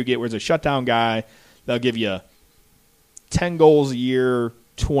be the player you get where it's a shutdown guy, they'll give you 10 goals a year,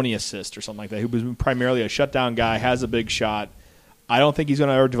 20 assists or something like that, who was primarily a shutdown guy, has a big shot. I don't think he's going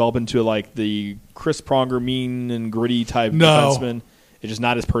to ever develop into like the Chris Pronger mean and gritty type defenseman. It's just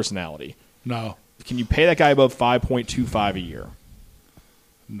not his personality. No. Can you pay that guy above 5.25 a year?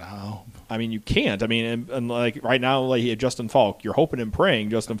 No. I mean, you can't. I mean, and like right now, like Justin Falk, you're hoping and praying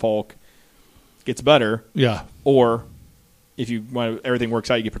Justin Falk gets better. Yeah. Or if everything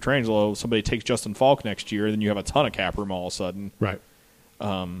works out, you get Pietrangelo, somebody takes Justin Falk next year, then you have a ton of cap room all of a sudden. Right.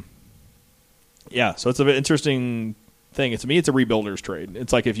 Yeah, so it's an interesting thing. To me, it's a rebuilder's trade.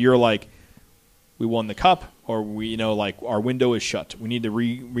 It's like if you're like, we won the cup, or we like our window is shut. We need to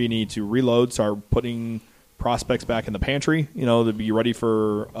reload, start putting prospects back in the pantry, to be ready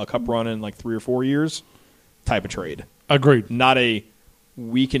for a cup run in like 3 or 4 years type of trade. Agreed. Not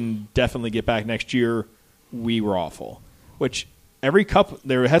we can definitely get back next year. We were awful. Which every cup,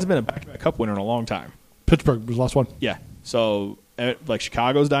 there hasn't been a back-to-back cup winner in a long time. Pittsburgh was the last one. Yeah. So like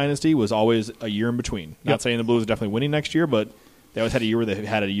Chicago's dynasty was always a year in between. Not saying the Blues are definitely winning next year, but they always had a year where they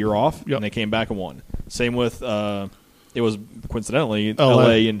had a year off, and they came back and won. Same with it was coincidentally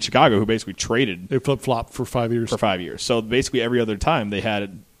LA and Chicago who basically traded. They flip-flopped for 5 years. So basically every other time they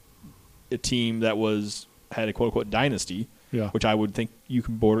had a team that had a quote-unquote dynasty, which I would think you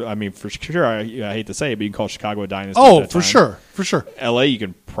can border. I mean, for sure, I hate to say it, but you can call Chicago a dynasty. Oh, for sure. L.A. you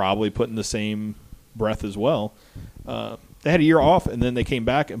can probably put in the same breath as well. They had a year off, and then they came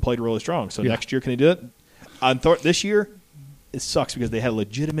back and played really strong. So next year, can they do it? This year, it sucks because they had a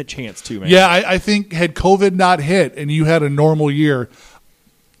legitimate chance too, man. Yeah, I think had COVID not hit and you had a normal year,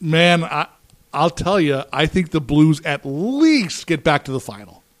 man, I'll tell you, I think the Blues at least get back to the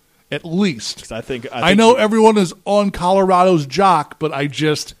final. At least. I know everyone is on Colorado's jock, but I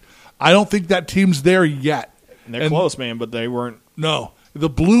don't think that team's there yet. And they're close, man, but they weren't. No. The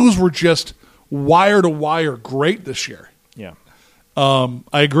Blues were just wire to wire great this year. Yeah.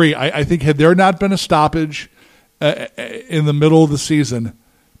 I agree. I think had there not been a stoppage in the middle of the season,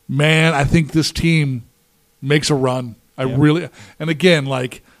 man, I think this team makes a run. And again,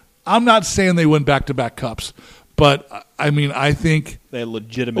 like, I'm not saying they win back-to-back cups, but I mean, I think they had a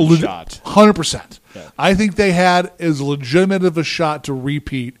legitimate shot. 100%. Yeah. I think they had as legitimate of a shot to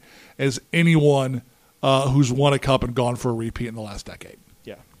repeat as anyone who's won a cup and gone for a repeat in the last decade.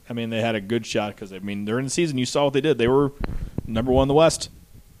 Yeah. I mean, they had a good shot because, I mean, during the season, you saw what they did. They were number one in the West.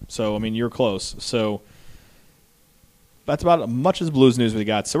 So, I mean, you're close. So, that's about as much as Blues news we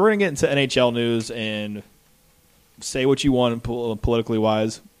got. So, we're going to get into NHL news and say what you want politically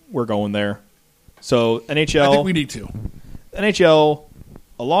wise. We're going there. So, NHL. I think we need to. NHL,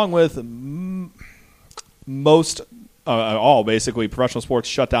 along with most, all basically, professional sports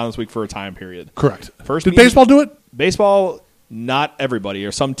shut down this week for a time period. Correct. Did baseball do it? Baseball, not everybody.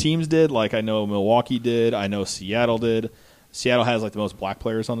 Or some teams did. Like, I know Milwaukee did. I know Seattle did. Seattle has, like, the most black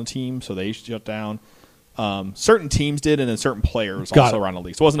players on the team, so they shut down. Certain teams did, and then certain players also around the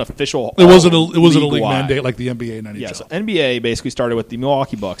league. So it wasn't official. It wasn't a league mandate like the NBA and NHL. Yeah, so NBA basically started with the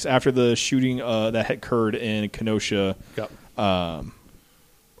Milwaukee Bucks after the shooting that had occurred in Kenosha,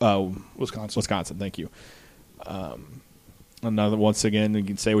 Wisconsin. Thank you. Another, once again, you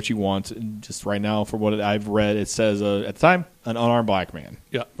can say what you want. Just right now, for what I've read, it says at the time an unarmed black man.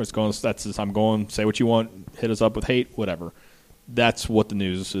 Yeah, I'm going. Say what you want. Hit us up with hate, whatever. That's what the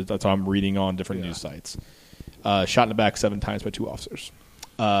news is. That's what I'm reading on different news sites. Shot in the back 7 times by 2 officers.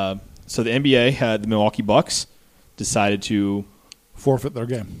 So the NBA had the Milwaukee Bucks decided to forfeit their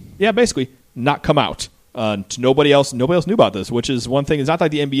game. Yeah, basically not come out. To nobody else knew about this, which is one thing. It's not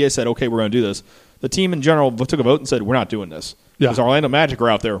like the NBA said, okay, we're going to do this. The team in general took a vote and said, we're not doing this. Because Orlando Magic are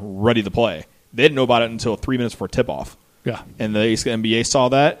out there ready to play. They didn't know about it until 3 minutes before tip-off. Yeah. And the NBA saw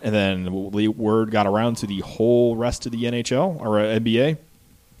that, and then the word got around to the whole rest of the NHL or NBA.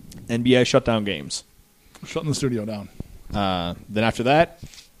 NBA shut down games. Shutting the studio down. Then after that,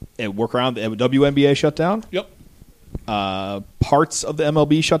 it worked around. The WNBA shut down. Yep. Parts of the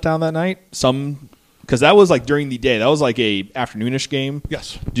MLB shut down that night. Some, because that was like during the day. That was like a afternoonish game.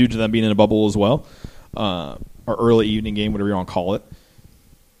 Yes. Due to them being in a bubble as well. Or early evening game, whatever you want to call it.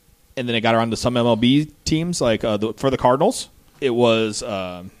 And then it got around to some MLB teams, like for the Cardinals, it was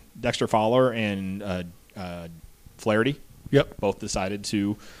Dexter Fowler and Flaherty. Yep. Both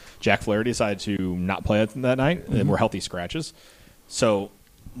Jack Flaherty decided to not play that night, and were healthy scratches. So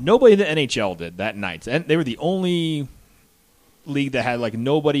nobody in the NHL did that night. And they were the only league that had like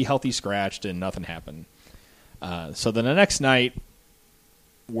nobody healthy scratched and nothing happened. So then the next night,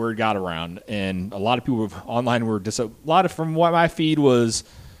 word got around, and a lot of people online were from what my feed was,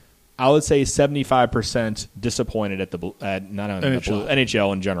 I would say 75% disappointed at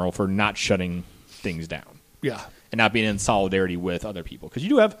NHL in general for not shutting things down. Yeah. And not being in solidarity with other people. Because you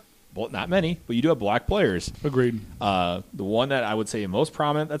do have, well, not many, but you do have black players. Agreed. The one that I would say most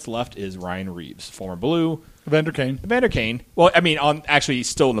prominent that's left is Ryan Reeves, former Blue. Evander Kane. Well, I mean, actually, he's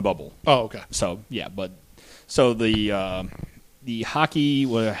still in the bubble. Oh, okay. So, yeah, but so the Hockey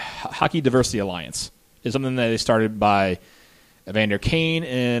Diversity Alliance is something that they started by Evander Kane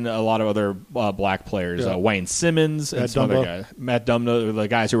and a lot of other black players. Yeah. Wayne Simmons and some other guys. Matt Dumba, the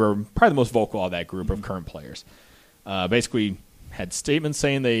guys who were probably the most vocal of that group of current players. Basically had statements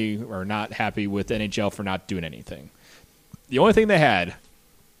saying they are not happy with NHL for not doing anything. The only thing they had,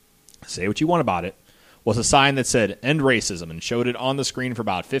 say what you want about it, was a sign that said "End Racism" and showed it on the screen for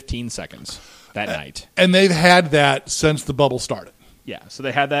about 15 seconds that night. And they've had that since the bubble started. Yeah, so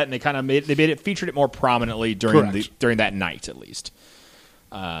they had that, and they kind of featured it more prominently during that night, at least.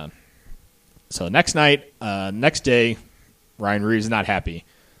 So next day, Ryan Reeves is not happy.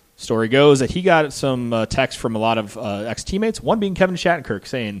 Story goes that he got some text from a lot of ex-teammates, one being Kevin Shattenkirk,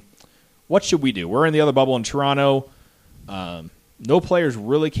 saying, what should we do? We're in the other bubble in Toronto. No players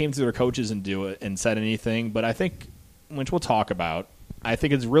really came to their coaches and said anything, but I think, which we'll talk about, I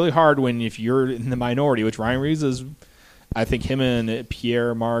think it's really hard if you're in the minority, which Ryan Reeves is I think him and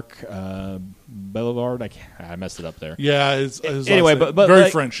Pierre-Marc Bellegarde, I messed it up there. Yeah, anyway, but very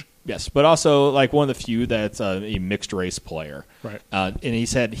like, French. Yes, but also like one of the few that's a mixed race player. Right. And he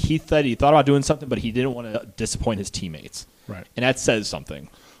said he thought about doing something, but he didn't want to disappoint his teammates. Right. And that says something.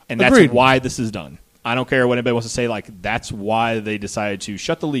 And Agreed. that's why this is done. I don't care what anybody wants to say. Like, that's why they decided to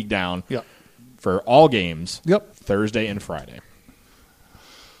shut the league down for all games Thursday and Friday.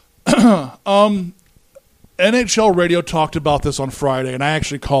 NHL Radio talked about this on Friday, and I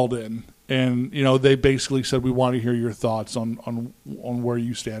actually called in. And, they basically said, we want to hear your thoughts on where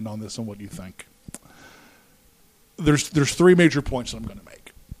you stand on this and what you think. There's three major points that I'm going to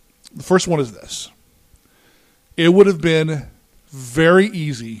make. The first one is this. It would have been very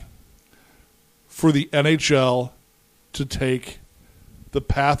easy for the NHL to take the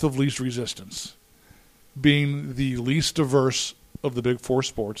path of least resistance, being the least diverse of the big four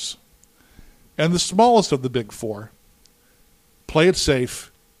sports and the smallest of the big four, play it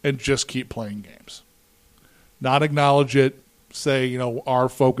safe, and just keep playing games. Not acknowledge it, say, our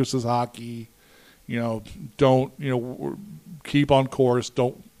focus is hockey, don't, keep on course,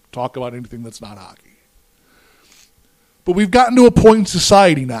 don't talk about anything that's not hockey. But we've gotten to a point in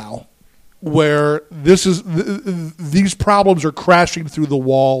society now where these problems are crashing through the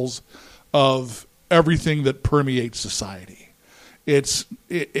walls of everything that permeates society. It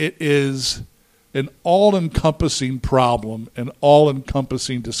is an all-encompassing problem, an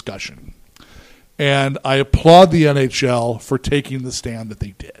all-encompassing discussion. And I applaud the NHL for taking the stand that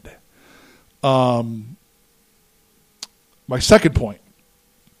they did. My second point.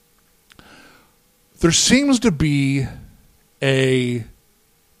 There seems to be I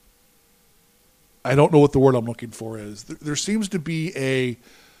don't know what the word I'm looking for is. There seems to be a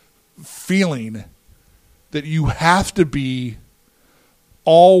feeling that you have to be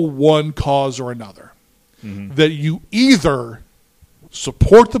all one cause or another. Mm-hmm. That you either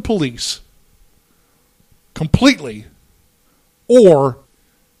support the police completely or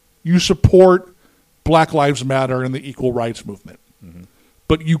you support Black Lives Matter and the equal rights movement. Mm-hmm.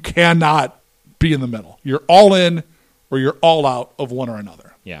 But you cannot be in the middle. You're all in or you're all out of one or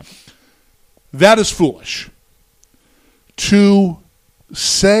another. Yeah. That is foolish. To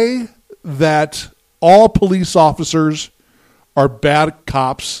say that all police officers are bad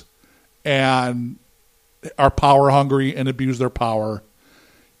cops and are power hungry and abuse their power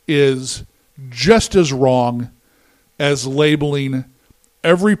is just as wrong as labeling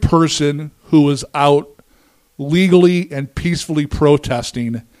every person who is out legally and peacefully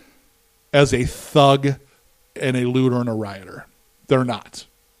protesting as a thug and a looter and a rioter. They're not.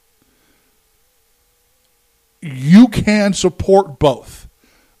 You can support both.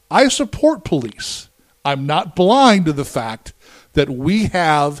 I support police. I'm not blind to the fact that we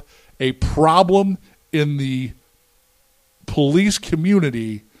have a problem in the police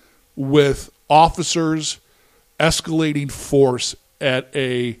community with officers escalating force at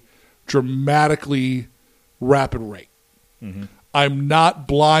a dramatically rapid rate. Mm-hmm. I'm not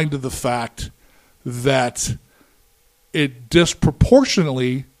blind to the fact that it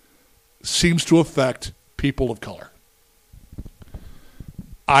disproportionately seems to affect people of color.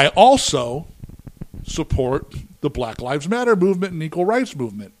 I also support the Black Lives Matter movement and equal rights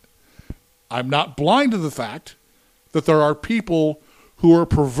movement. I'm not blind to the fact that there are people who are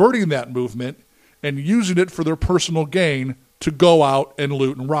perverting that movement and using it for their personal gain to go out and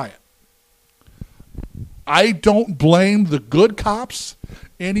loot and riot. I don't blame the good cops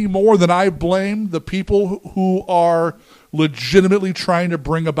any more than I blame the people who are legitimately trying to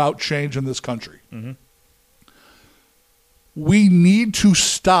bring about change in this country. Mm-hmm. We need to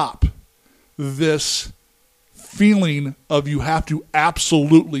stop this feeling of you have to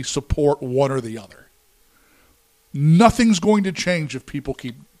absolutely support one or the other. Nothing's going to change if people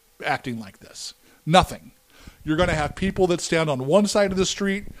keep acting like this. Nothing. You're going to have people that stand on one side of the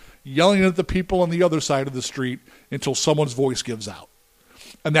street yelling at the people on the other side of the street until someone's voice gives out.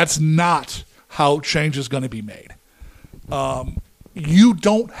 And that's not how change is going to be made. You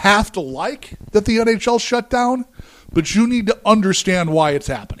don't have to like that the NHL shut down, but you need to understand why it's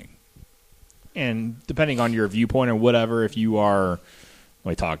happening. And depending on your viewpoint or whatever, if you are,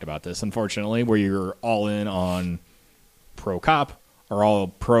 we talked about this, unfortunately, where you're all in on pro-cop or all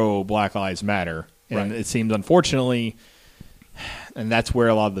pro-Black Lives Matter. And It seems, unfortunately, and that's where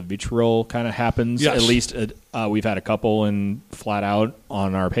a lot of the vitriol kind of happens. Yes. At least we've had a couple in flat out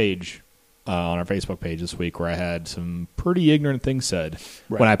on our page, on our Facebook page this week, where I had some pretty ignorant things said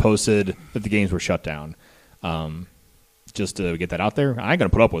when I posted that the games were shut down. Just to get that out there, I ain't going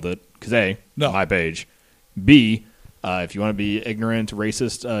to put up with it because A, my page. B, if you want to be ignorant,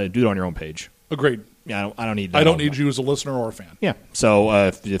 racist, do it on your own page. Agreed. Yeah, I don't need. I don't need you as a listener or a fan. Yeah.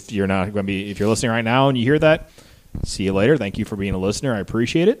 So if you're not going to be, if you're listening right now and you hear that, see you later. Thank you for being a listener. I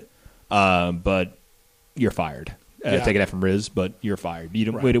appreciate it. But you're fired. Taking that from Riz, but you're fired. You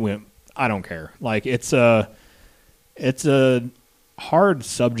don't. Right. I don't care. Like it's a hard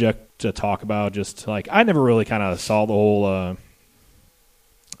subject to talk about. Just like I never really kind of saw the whole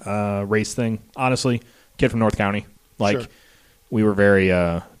race thing. Honestly, kid from North County. Like Sure. we were very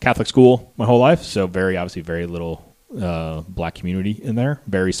Catholic school my whole life, so obviously very little black community in there,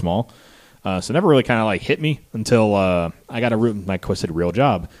 very small. So it never really kind of like hit me until I got real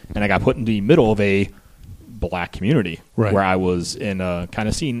job, and I got put in the middle of a black community Right. where I was in kind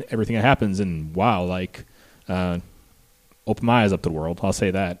of seeing everything that happens, and wow, like opened my eyes up to the world. I'll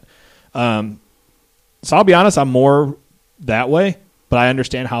say that. So I'll be honest, I'm more that way, but I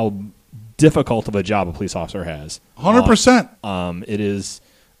understand how difficult of a job a police officer has. 100%. It is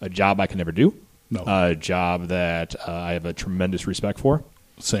a job I can never do. No. A job that I have a tremendous respect for.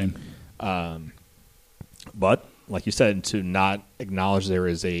 Same. But like you said, to not acknowledge there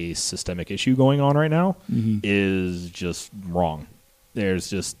is a systemic issue going on right now is just wrong. There's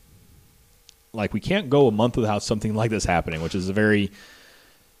just like we can't go a month without something like this happening, which is a very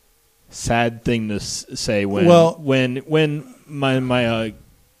sad thing to say. When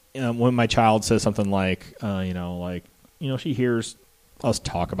my child says something like, she hears us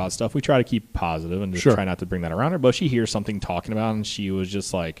talk about stuff. We try to keep positive and just Sure. try not to bring that around her. But she hears something talking about, and she was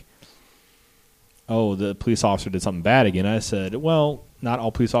just like, "Oh, the police officer did something bad again." I said, "Well, not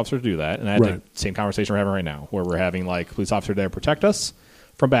all police officers do that." And I had Right. the same conversation we're having right now, where we're having like police officer there to protect us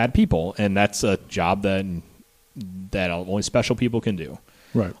from bad people, and that's a job that only special people can do.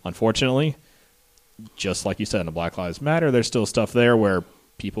 Right. Unfortunately, just like you said in the Black Lives Matter, there's still stuff there where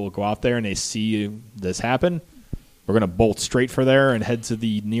people go out there and they see this happen. We're going to bolt straight for there and head to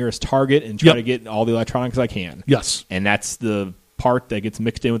the nearest target and try Yep. to get all the electronics I can. Yes. And that's the part that gets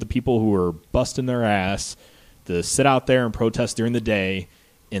mixed in with the people who are busting their ass to sit out there and protest during the day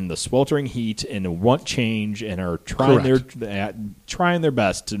in the sweltering heat and want change and are trying their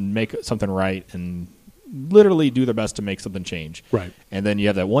best to make something right and literally do their best to make something change. Right. And then you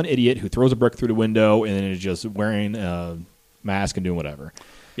have that one idiot who throws a brick through the window and then is just wearing a mask and doing whatever.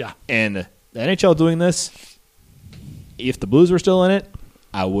 Yeah. And the NHL doing this, if the Blues were still in it,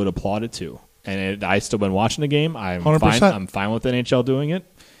 I would applaud it too. And I still been watching the game. I'm 100%. fine. I'm fine with the NHL doing it.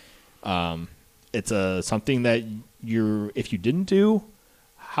 It's something that if you didn't do,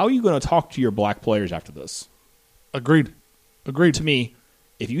 how are you going to talk to your black players after this? Agreed. To me,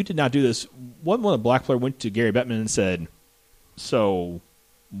 if you did not do this, one a black player went to Gary Bettman and said, "So,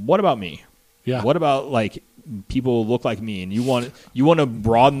 what about me? Yeah. What about like people who look like me?" And you want to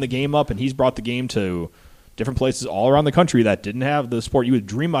broaden the game up, and he's brought the game to different places all around the country that didn't have the sport you would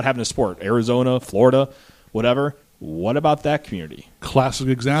dream about having a sport. Arizona, Florida, whatever. What about that community? Classic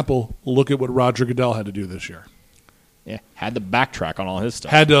example. Look at what Roger Goodell had to do this year. Yeah, had to backtrack on all his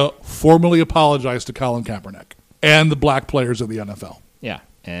stuff. Had to formally apologize to Colin Kaepernick and the black players of the NFL. Yeah,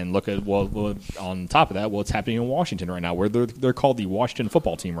 and look at on top of that, what's happening in Washington right now, where they're called the Washington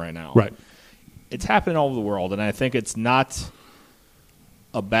football team right now. Right. It's happening all over the world, and I think it's not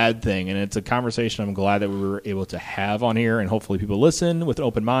a bad thing, and it's a conversation I'm glad that we were able to have on here, and hopefully people listen with an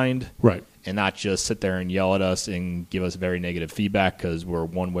open mind. Right. And not just sit there and yell at us and give us very negative feedback because we're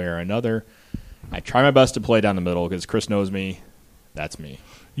one way or another. I try my best to play down the middle because Chris knows me. That's me.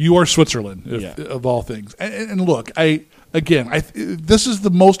 You are Switzerland, of all things. And look, this is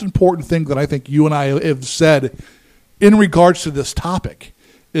the most important thing that I think you and I have said in regards to this topic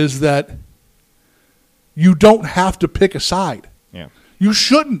is that you don't have to pick a side. Yeah. You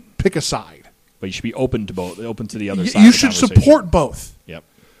shouldn't pick a side. But you should be open to both, open to the other side. You of the should conversation. support both. Yep.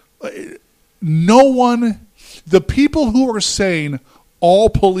 The people who are saying all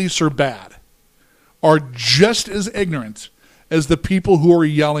police are bad are just as ignorant as the people who are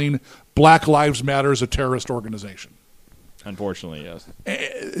yelling Black Lives Matter is a terrorist organization. Unfortunately, yes.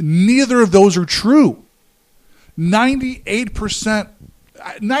 Neither of those are true.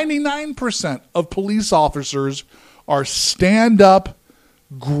 99% of police officers are stand-up,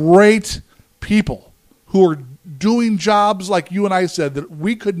 great people who are doing jobs like you and I said that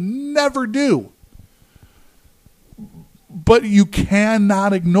we could never do. But you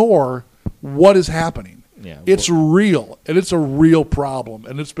cannot ignore what is happening. Yeah, it's real, and it's a real problem,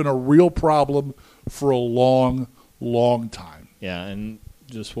 and it's been a real problem for a long, long time. Yeah, and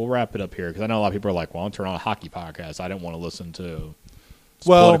we'll wrap it up here because I know a lot of people are like, well, I'll turn on a hockey podcast. I don't want to listen to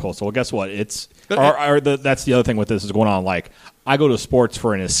political. So guess what? That's the other thing with this is going on. Like, I go to sports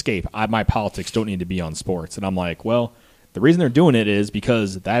for an escape. My politics don't need to be on sports. And I'm like, well, the reason they're doing it is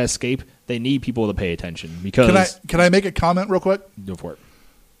because that escape, they need people to pay attention because. Can I make a comment real quick? Go for it.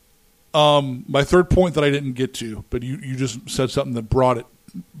 My third point that I didn't get to, but you just said something that brought it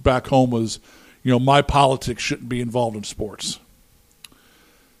back home was, my politics shouldn't be involved in sports.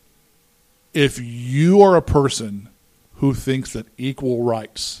 If you are a person who thinks that equal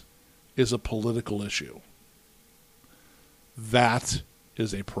rights is a political issue, that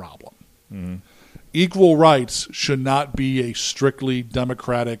is a problem. Mm-hmm. Equal rights should not be a strictly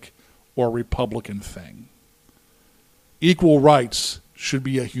Democratic or Republican thing. Equal rights should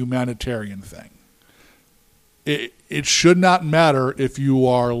be a humanitarian thing. It should not matter if you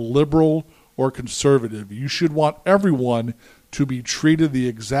are liberal or conservative. You should want everyone to be treated the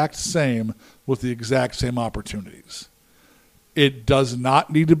exact same with the exact same opportunities. It does not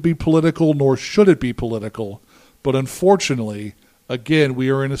need to be political, nor should it be political. But unfortunately, again, we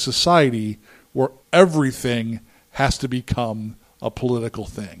are in a society where everything has to become a political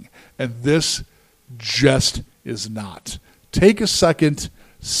thing. And this just is not. Take a second,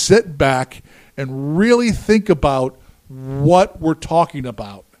 sit back, and really think about what we're talking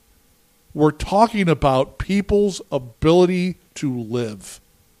about. We're talking about people's ability to live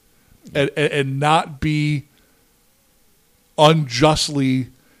and not be unjustly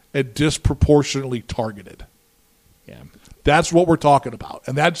and disproportionately targeted. Yeah. That's what we're talking about.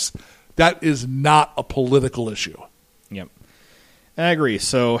 And that is not a political issue. Yep. I agree.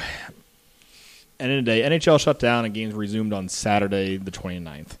 So, end of the day, NHL shut down and games resumed on Saturday the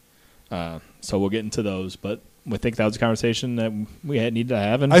 29th. So we'll get into those, but we think that was a conversation that we need to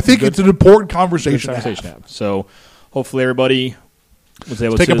have. And I think it's an important conversation to have. So hopefully everybody was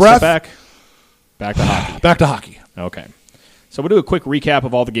able to take a breath. Back to hockey. Back to hockey. Okay. So we'll do a quick recap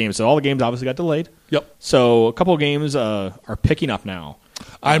of all the games. So all the games obviously got delayed. Yep. So a couple of games are picking up now.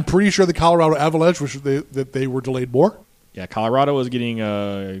 I'm pretty sure the Colorado Avalanche, that they were delayed more. Yeah, Colorado is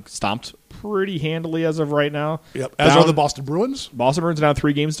getting stomped pretty handily as of right now. Yep. As are the Boston Bruins. Boston Bruins are down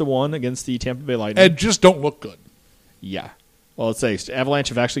 3-1 against the Tampa Bay Lightning. And just don't look good. Yeah. Well, let's say Avalanche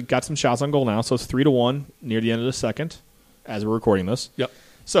have actually got some shots on goal now, so it's 3-1 near the end of the second as we're recording this. Yep.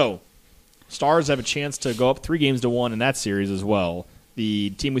 So Stars have a chance to go up 3-1 in that series as well.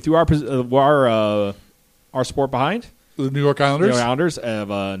 The team we threw our sport behind, the New York Islanders. The New York Islanders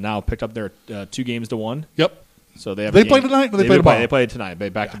have now picked up their 2-1. Yep. So they have. They play tonight. Or they play tomorrow. They play tonight. They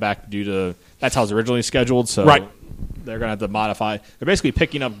back to back due to that's how it's originally scheduled. So right. They're gonna have to modify. They're basically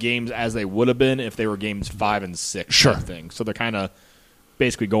picking up games as they would have been if they were games 5 and 6. Sure. Type thing. So they're kind of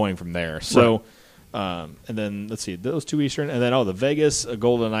basically going from there. So, right. And then let's see those 2 Eastern, and then the Vegas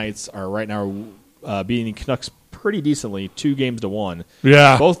Golden Knights are right now beating the Canucks pretty decently, 2-1.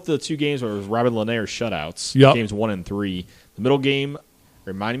 Yeah. Both the 2 games were Robin Lehner shutouts. Yep. Games 1 and 3. The middle game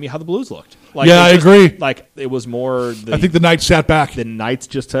reminded me how the Blues looked. I agree. Like it was more. I think the Knights sat back. The Knights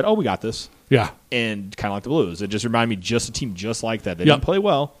just said, "Oh, we got this." Yeah, and kind of like the Blues, it just reminded me just a team just like that. They didn't play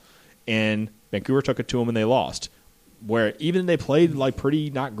well, and Vancouver took it to them and they lost. Where even they played like pretty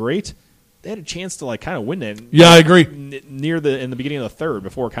not great, they had a chance to like kind of win it. Yeah, I agree. In the beginning of the third,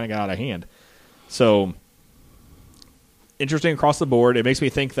 before it kind of got out of hand. So interesting across the board. It makes me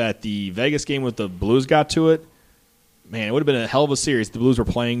think that the Vegas game with the Blues got to it. Man, it would have been a hell of a series if the Blues were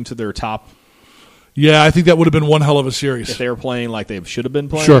playing to their top. Yeah, I think that would have been one hell of a series. If they were playing like they should have been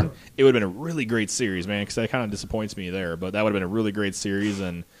playing, sure. It would have been a really great series, man, because that kind of disappoints me there. But that would have been a really great series.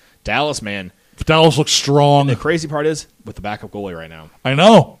 And Dallas, man. Dallas looks strong. And the crazy part is, with the backup goalie right now. I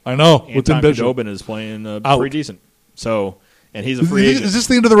know. With Ben Bishop. Khudobin is playing pretty decent. So, and he's a free agent. Is this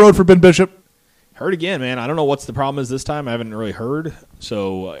the end of the road for Ben Bishop? Heard again, man. I don't know what's the problem is this time. I haven't really heard.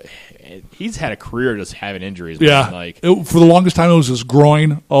 So he's had a career just having injuries. Yeah, man. For the longest time it was his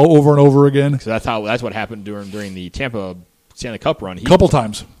groin over and over again. So that's what happened during the Tampa Stanley Cup run. A couple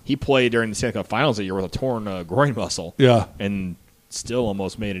times he played during the Stanley Cup Finals that year with a torn groin muscle. Yeah, and still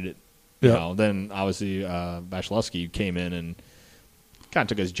almost made it. Then obviously Vasilevsky came in and kind of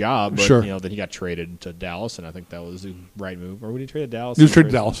took his job. But, sure. Then he got traded to Dallas, and I think that was the right move. Or would he trade to Dallas? He was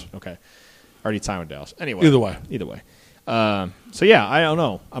traded to Dallas. Okay. Already signed with Dallas. Anyway. Either way. So, yeah, I don't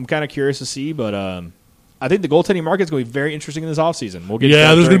know. I'm kind of curious to see, but I think the goaltending market is going to be very interesting in this offseason.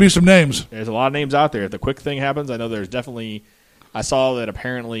 There's going to be some names. There's a lot of names out there. If the quick thing happens, I know there's definitely – I saw that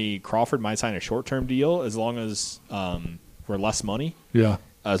apparently Crawford might sign a short-term deal as long as for less money. Yeah.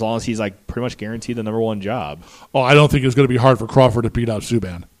 As long as he's like pretty much guaranteed the number one job. Oh, I don't think it's going to be hard for Crawford to beat out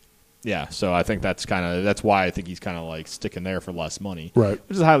Subban. Yeah, so I think that's why I think he's kind of like sticking there for less money, right?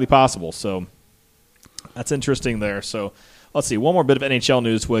 Which is highly possible. So that's interesting there. So let's see one more bit of NHL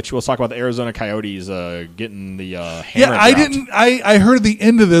news, which we'll talk about the Arizona Coyotes getting the hammer. Yeah, I heard the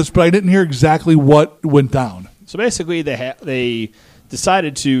end of this, but I didn't hear exactly what went down. So basically, the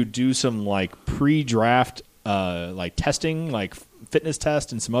decided to do some like pre-draft like testing, like fitness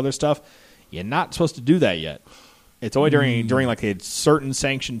test and some other stuff. You're not supposed to do that yet. It's only during like a certain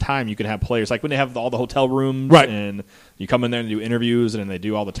sanctioned time you can have players, like when they have all the hotel rooms, right, and you come in there and do interviews and then they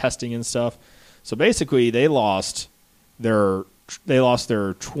do all the testing and stuff. So basically, they lost their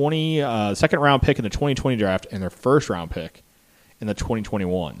 20 second round pick in the 2020 draft and their first round pick in the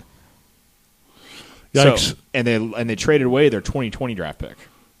 2021. Yikes! So, and they traded away their 2020 draft pick.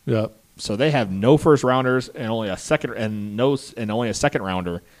 Yeah. So they have no first rounders and only a second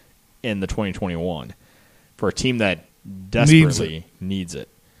rounder in the 2021 for a team that desperately needs it.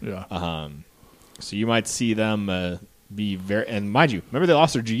 Yeah. So you might see them be very, and mind you, remember they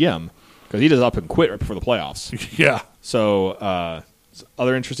lost their GM because he just up and quit right before the playoffs. Yeah. So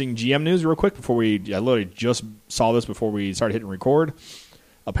other interesting GM news real quick I literally just saw this before we started hitting record.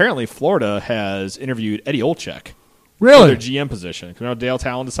 Apparently Florida has interviewed Eddie Olczyk. Really? For their GM position. Because now Dale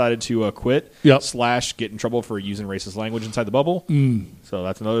Talon decided to quit / get in trouble for using racist language inside the bubble. So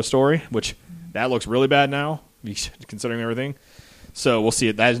that's another story, which that looks really bad now, considering everything. So we'll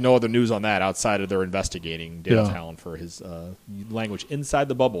see. That is no other news on that outside of their investigating Dale Talon for his language inside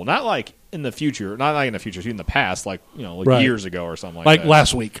the bubble. Not like in the future. Not like in the future. In the past, like years ago or something like that. Like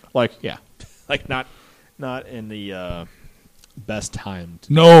last week. Like not in the best time.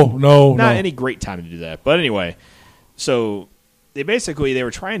 No. Not any great time to do that. But anyway. So they were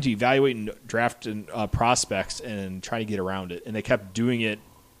trying to evaluate and draft prospects and try to get around it, and they kept doing it,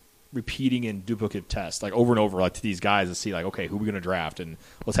 repeating in duplicate tests, like over and over, like to these guys to see, like, okay, who are we going to draft, and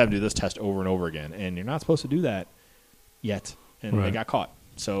let's have them do this test over and over again. And you're not supposed to do that yet, and they got caught.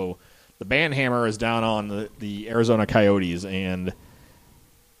 So the banhammer is down on the Arizona Coyotes, and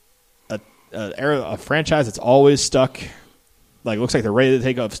a franchise that's always stuck. Like, looks like they're ready to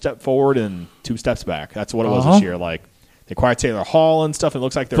take a step forward and 2 steps back. That's what it was this year. Like, they acquired Taylor Hall and stuff. It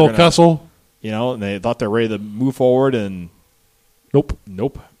looks like they're Phil Kessel. And they thought they're ready to move forward, and nope.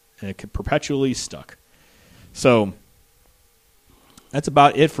 And it perpetually stuck. So that's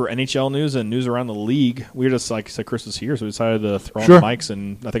about it for NHL news and news around the league. We were just, like I said, Chris was here, so we decided to throw on the mics,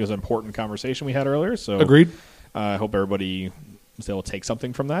 and I think it was an important conversation we had earlier. So agreed. I hope everybody was able to take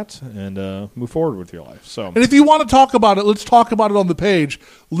something from that and move forward with your life. So, and if you want to talk about it, let's talk about it on the page.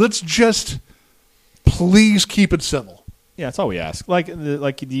 Let's just please keep it civil. Yeah, that's all we ask. Like,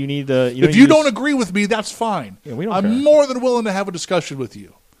 do you need the? If you don't agree with me, that's fine. Yeah, we don't I'm care. more than willing to have a discussion with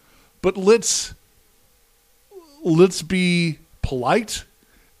you, but let's be polite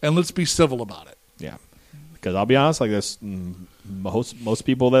and let's be civil about it. Yeah, because I'll be honest, like this, most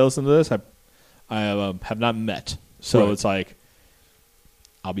people that listen to this I have not met, so It's like,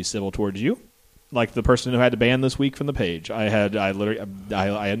 I'll be civil towards you, like the person who had to ban this week from the page. I had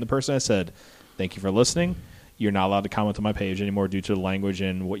the person I said, thank you for listening. You're not allowed to comment on my page anymore due to the language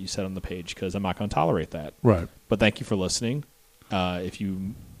and what you said on the page because I'm not going to tolerate that. Right. But thank you for listening. If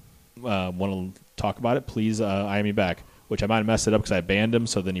you want to talk about it, please IM me back, which I might have messed it up because I banned him,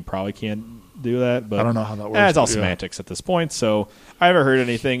 so then he probably can't do that. But I don't know how that works. It's all semantics at this point, so I haven't heard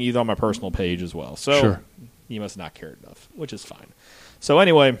anything either on my personal page as well. So you must not care enough, which is fine. So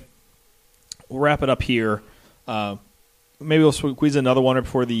anyway, we'll wrap it up here. Maybe we'll squeeze another one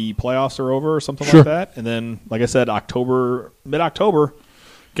before the playoffs are over or something like that. And then, like I said, mid-October.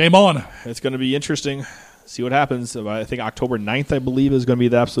 Game on. It's going to be interesting. See what happens. I think October 9th, I believe, is going to be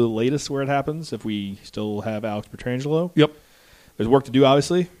the absolute latest where it happens if we still have Alex Pietrangelo. Yep. There's work to do,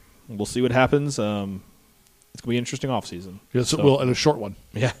 obviously. We'll see what happens. It's going to be an interesting offseason. Yes, it will, and a short one.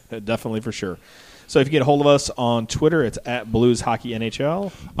 Yeah, definitely for sure. So if you get a hold of us on Twitter, it's at Blues Hockey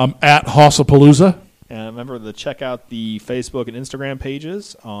NHL. I'm at Hossapalooza. And remember to check out the Facebook and Instagram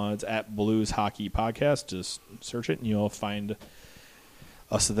pages. It's at Blues Hockey Podcast. Just search it and you'll find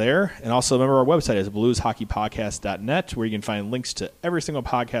us there. And also remember our website is blueshockeypodcast.net where you can find links to every single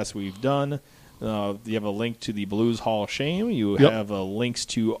podcast we've done. You have a link to the Blues Hall of Shame. You have links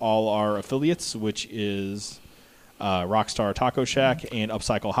to all our affiliates, which is Rockstar Taco Shack and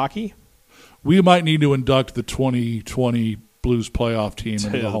Upcycle Hockey. We might need to induct the 2020 Blues playoff team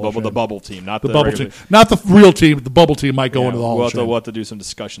into the Hall of Shame. The bubble team, not the bubble team. Not the real team, but the bubble team might go into the Hall of Shame. We'll have to do some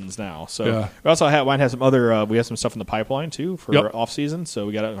discussions now. So we also might have some other. We have some stuff in the pipeline too for off season. So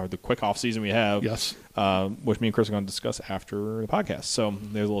we got the quick off season we have. Yes, which me and Chris are going to discuss after the podcast. So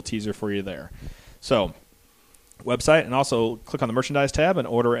there's a little teaser for you there. So website, and also click on the merchandise tab and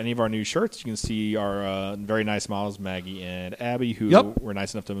order any of our new shirts. You can see our very nice models, Maggie and Abby, who were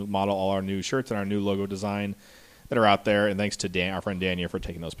nice enough to model all our new shirts and our new logo design that are out there. And thanks to our friend Dania for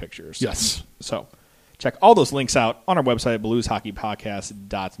taking those pictures. Yes. So check all those links out on our website,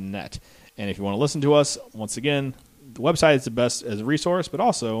 blueshockeypodcast.net. And if you want to listen to us, once again, the website is the best as a resource, but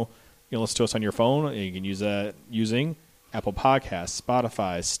also you can listen to us on your phone. And you can use that using Apple Podcasts,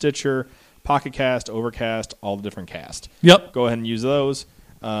 Spotify, Stitcher, Pocket Cast, Overcast, all the different cast. Yep. Go ahead and use those.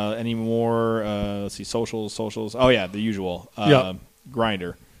 Any more? Let's see, socials. Oh yeah, the usual. Yep.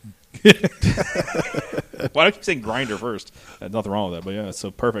 Grinder. Why do I keep saying Grinder first? Nothing wrong with that, but yeah,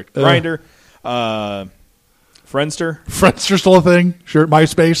 so perfect. Grinder, Friendster. Friendster's still a thing. Sure.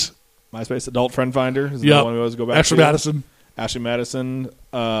 MySpace. Adult Friend Finder is the Yep. one we always go back Ashley to. Madison. Ashley Madison.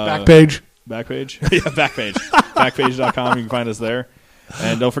 Backpage. Backpage. Yeah, Backpage. Backpage.com. You can find us there.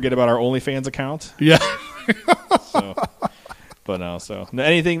 And don't forget about our OnlyFans account. Yeah. So, but no, so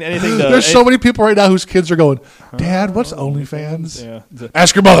anything. There's so many people right now whose kids are going, Dad, what's OnlyFans? Yeah.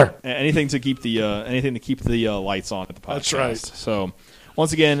 Ask your mother. Anything to keep the lights on at the podcast. That's right. So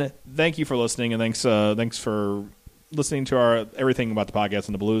once again, thank you for listening, and thanks for listening to our everything about the podcast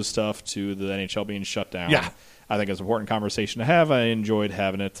and the Blues stuff to the NHL being shut down. Yeah. I think it's an important conversation to have. I enjoyed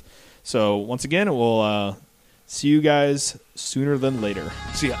having it. So once again, we'll see you guys sooner than later.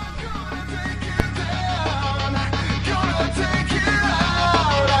 See ya. Gonna take you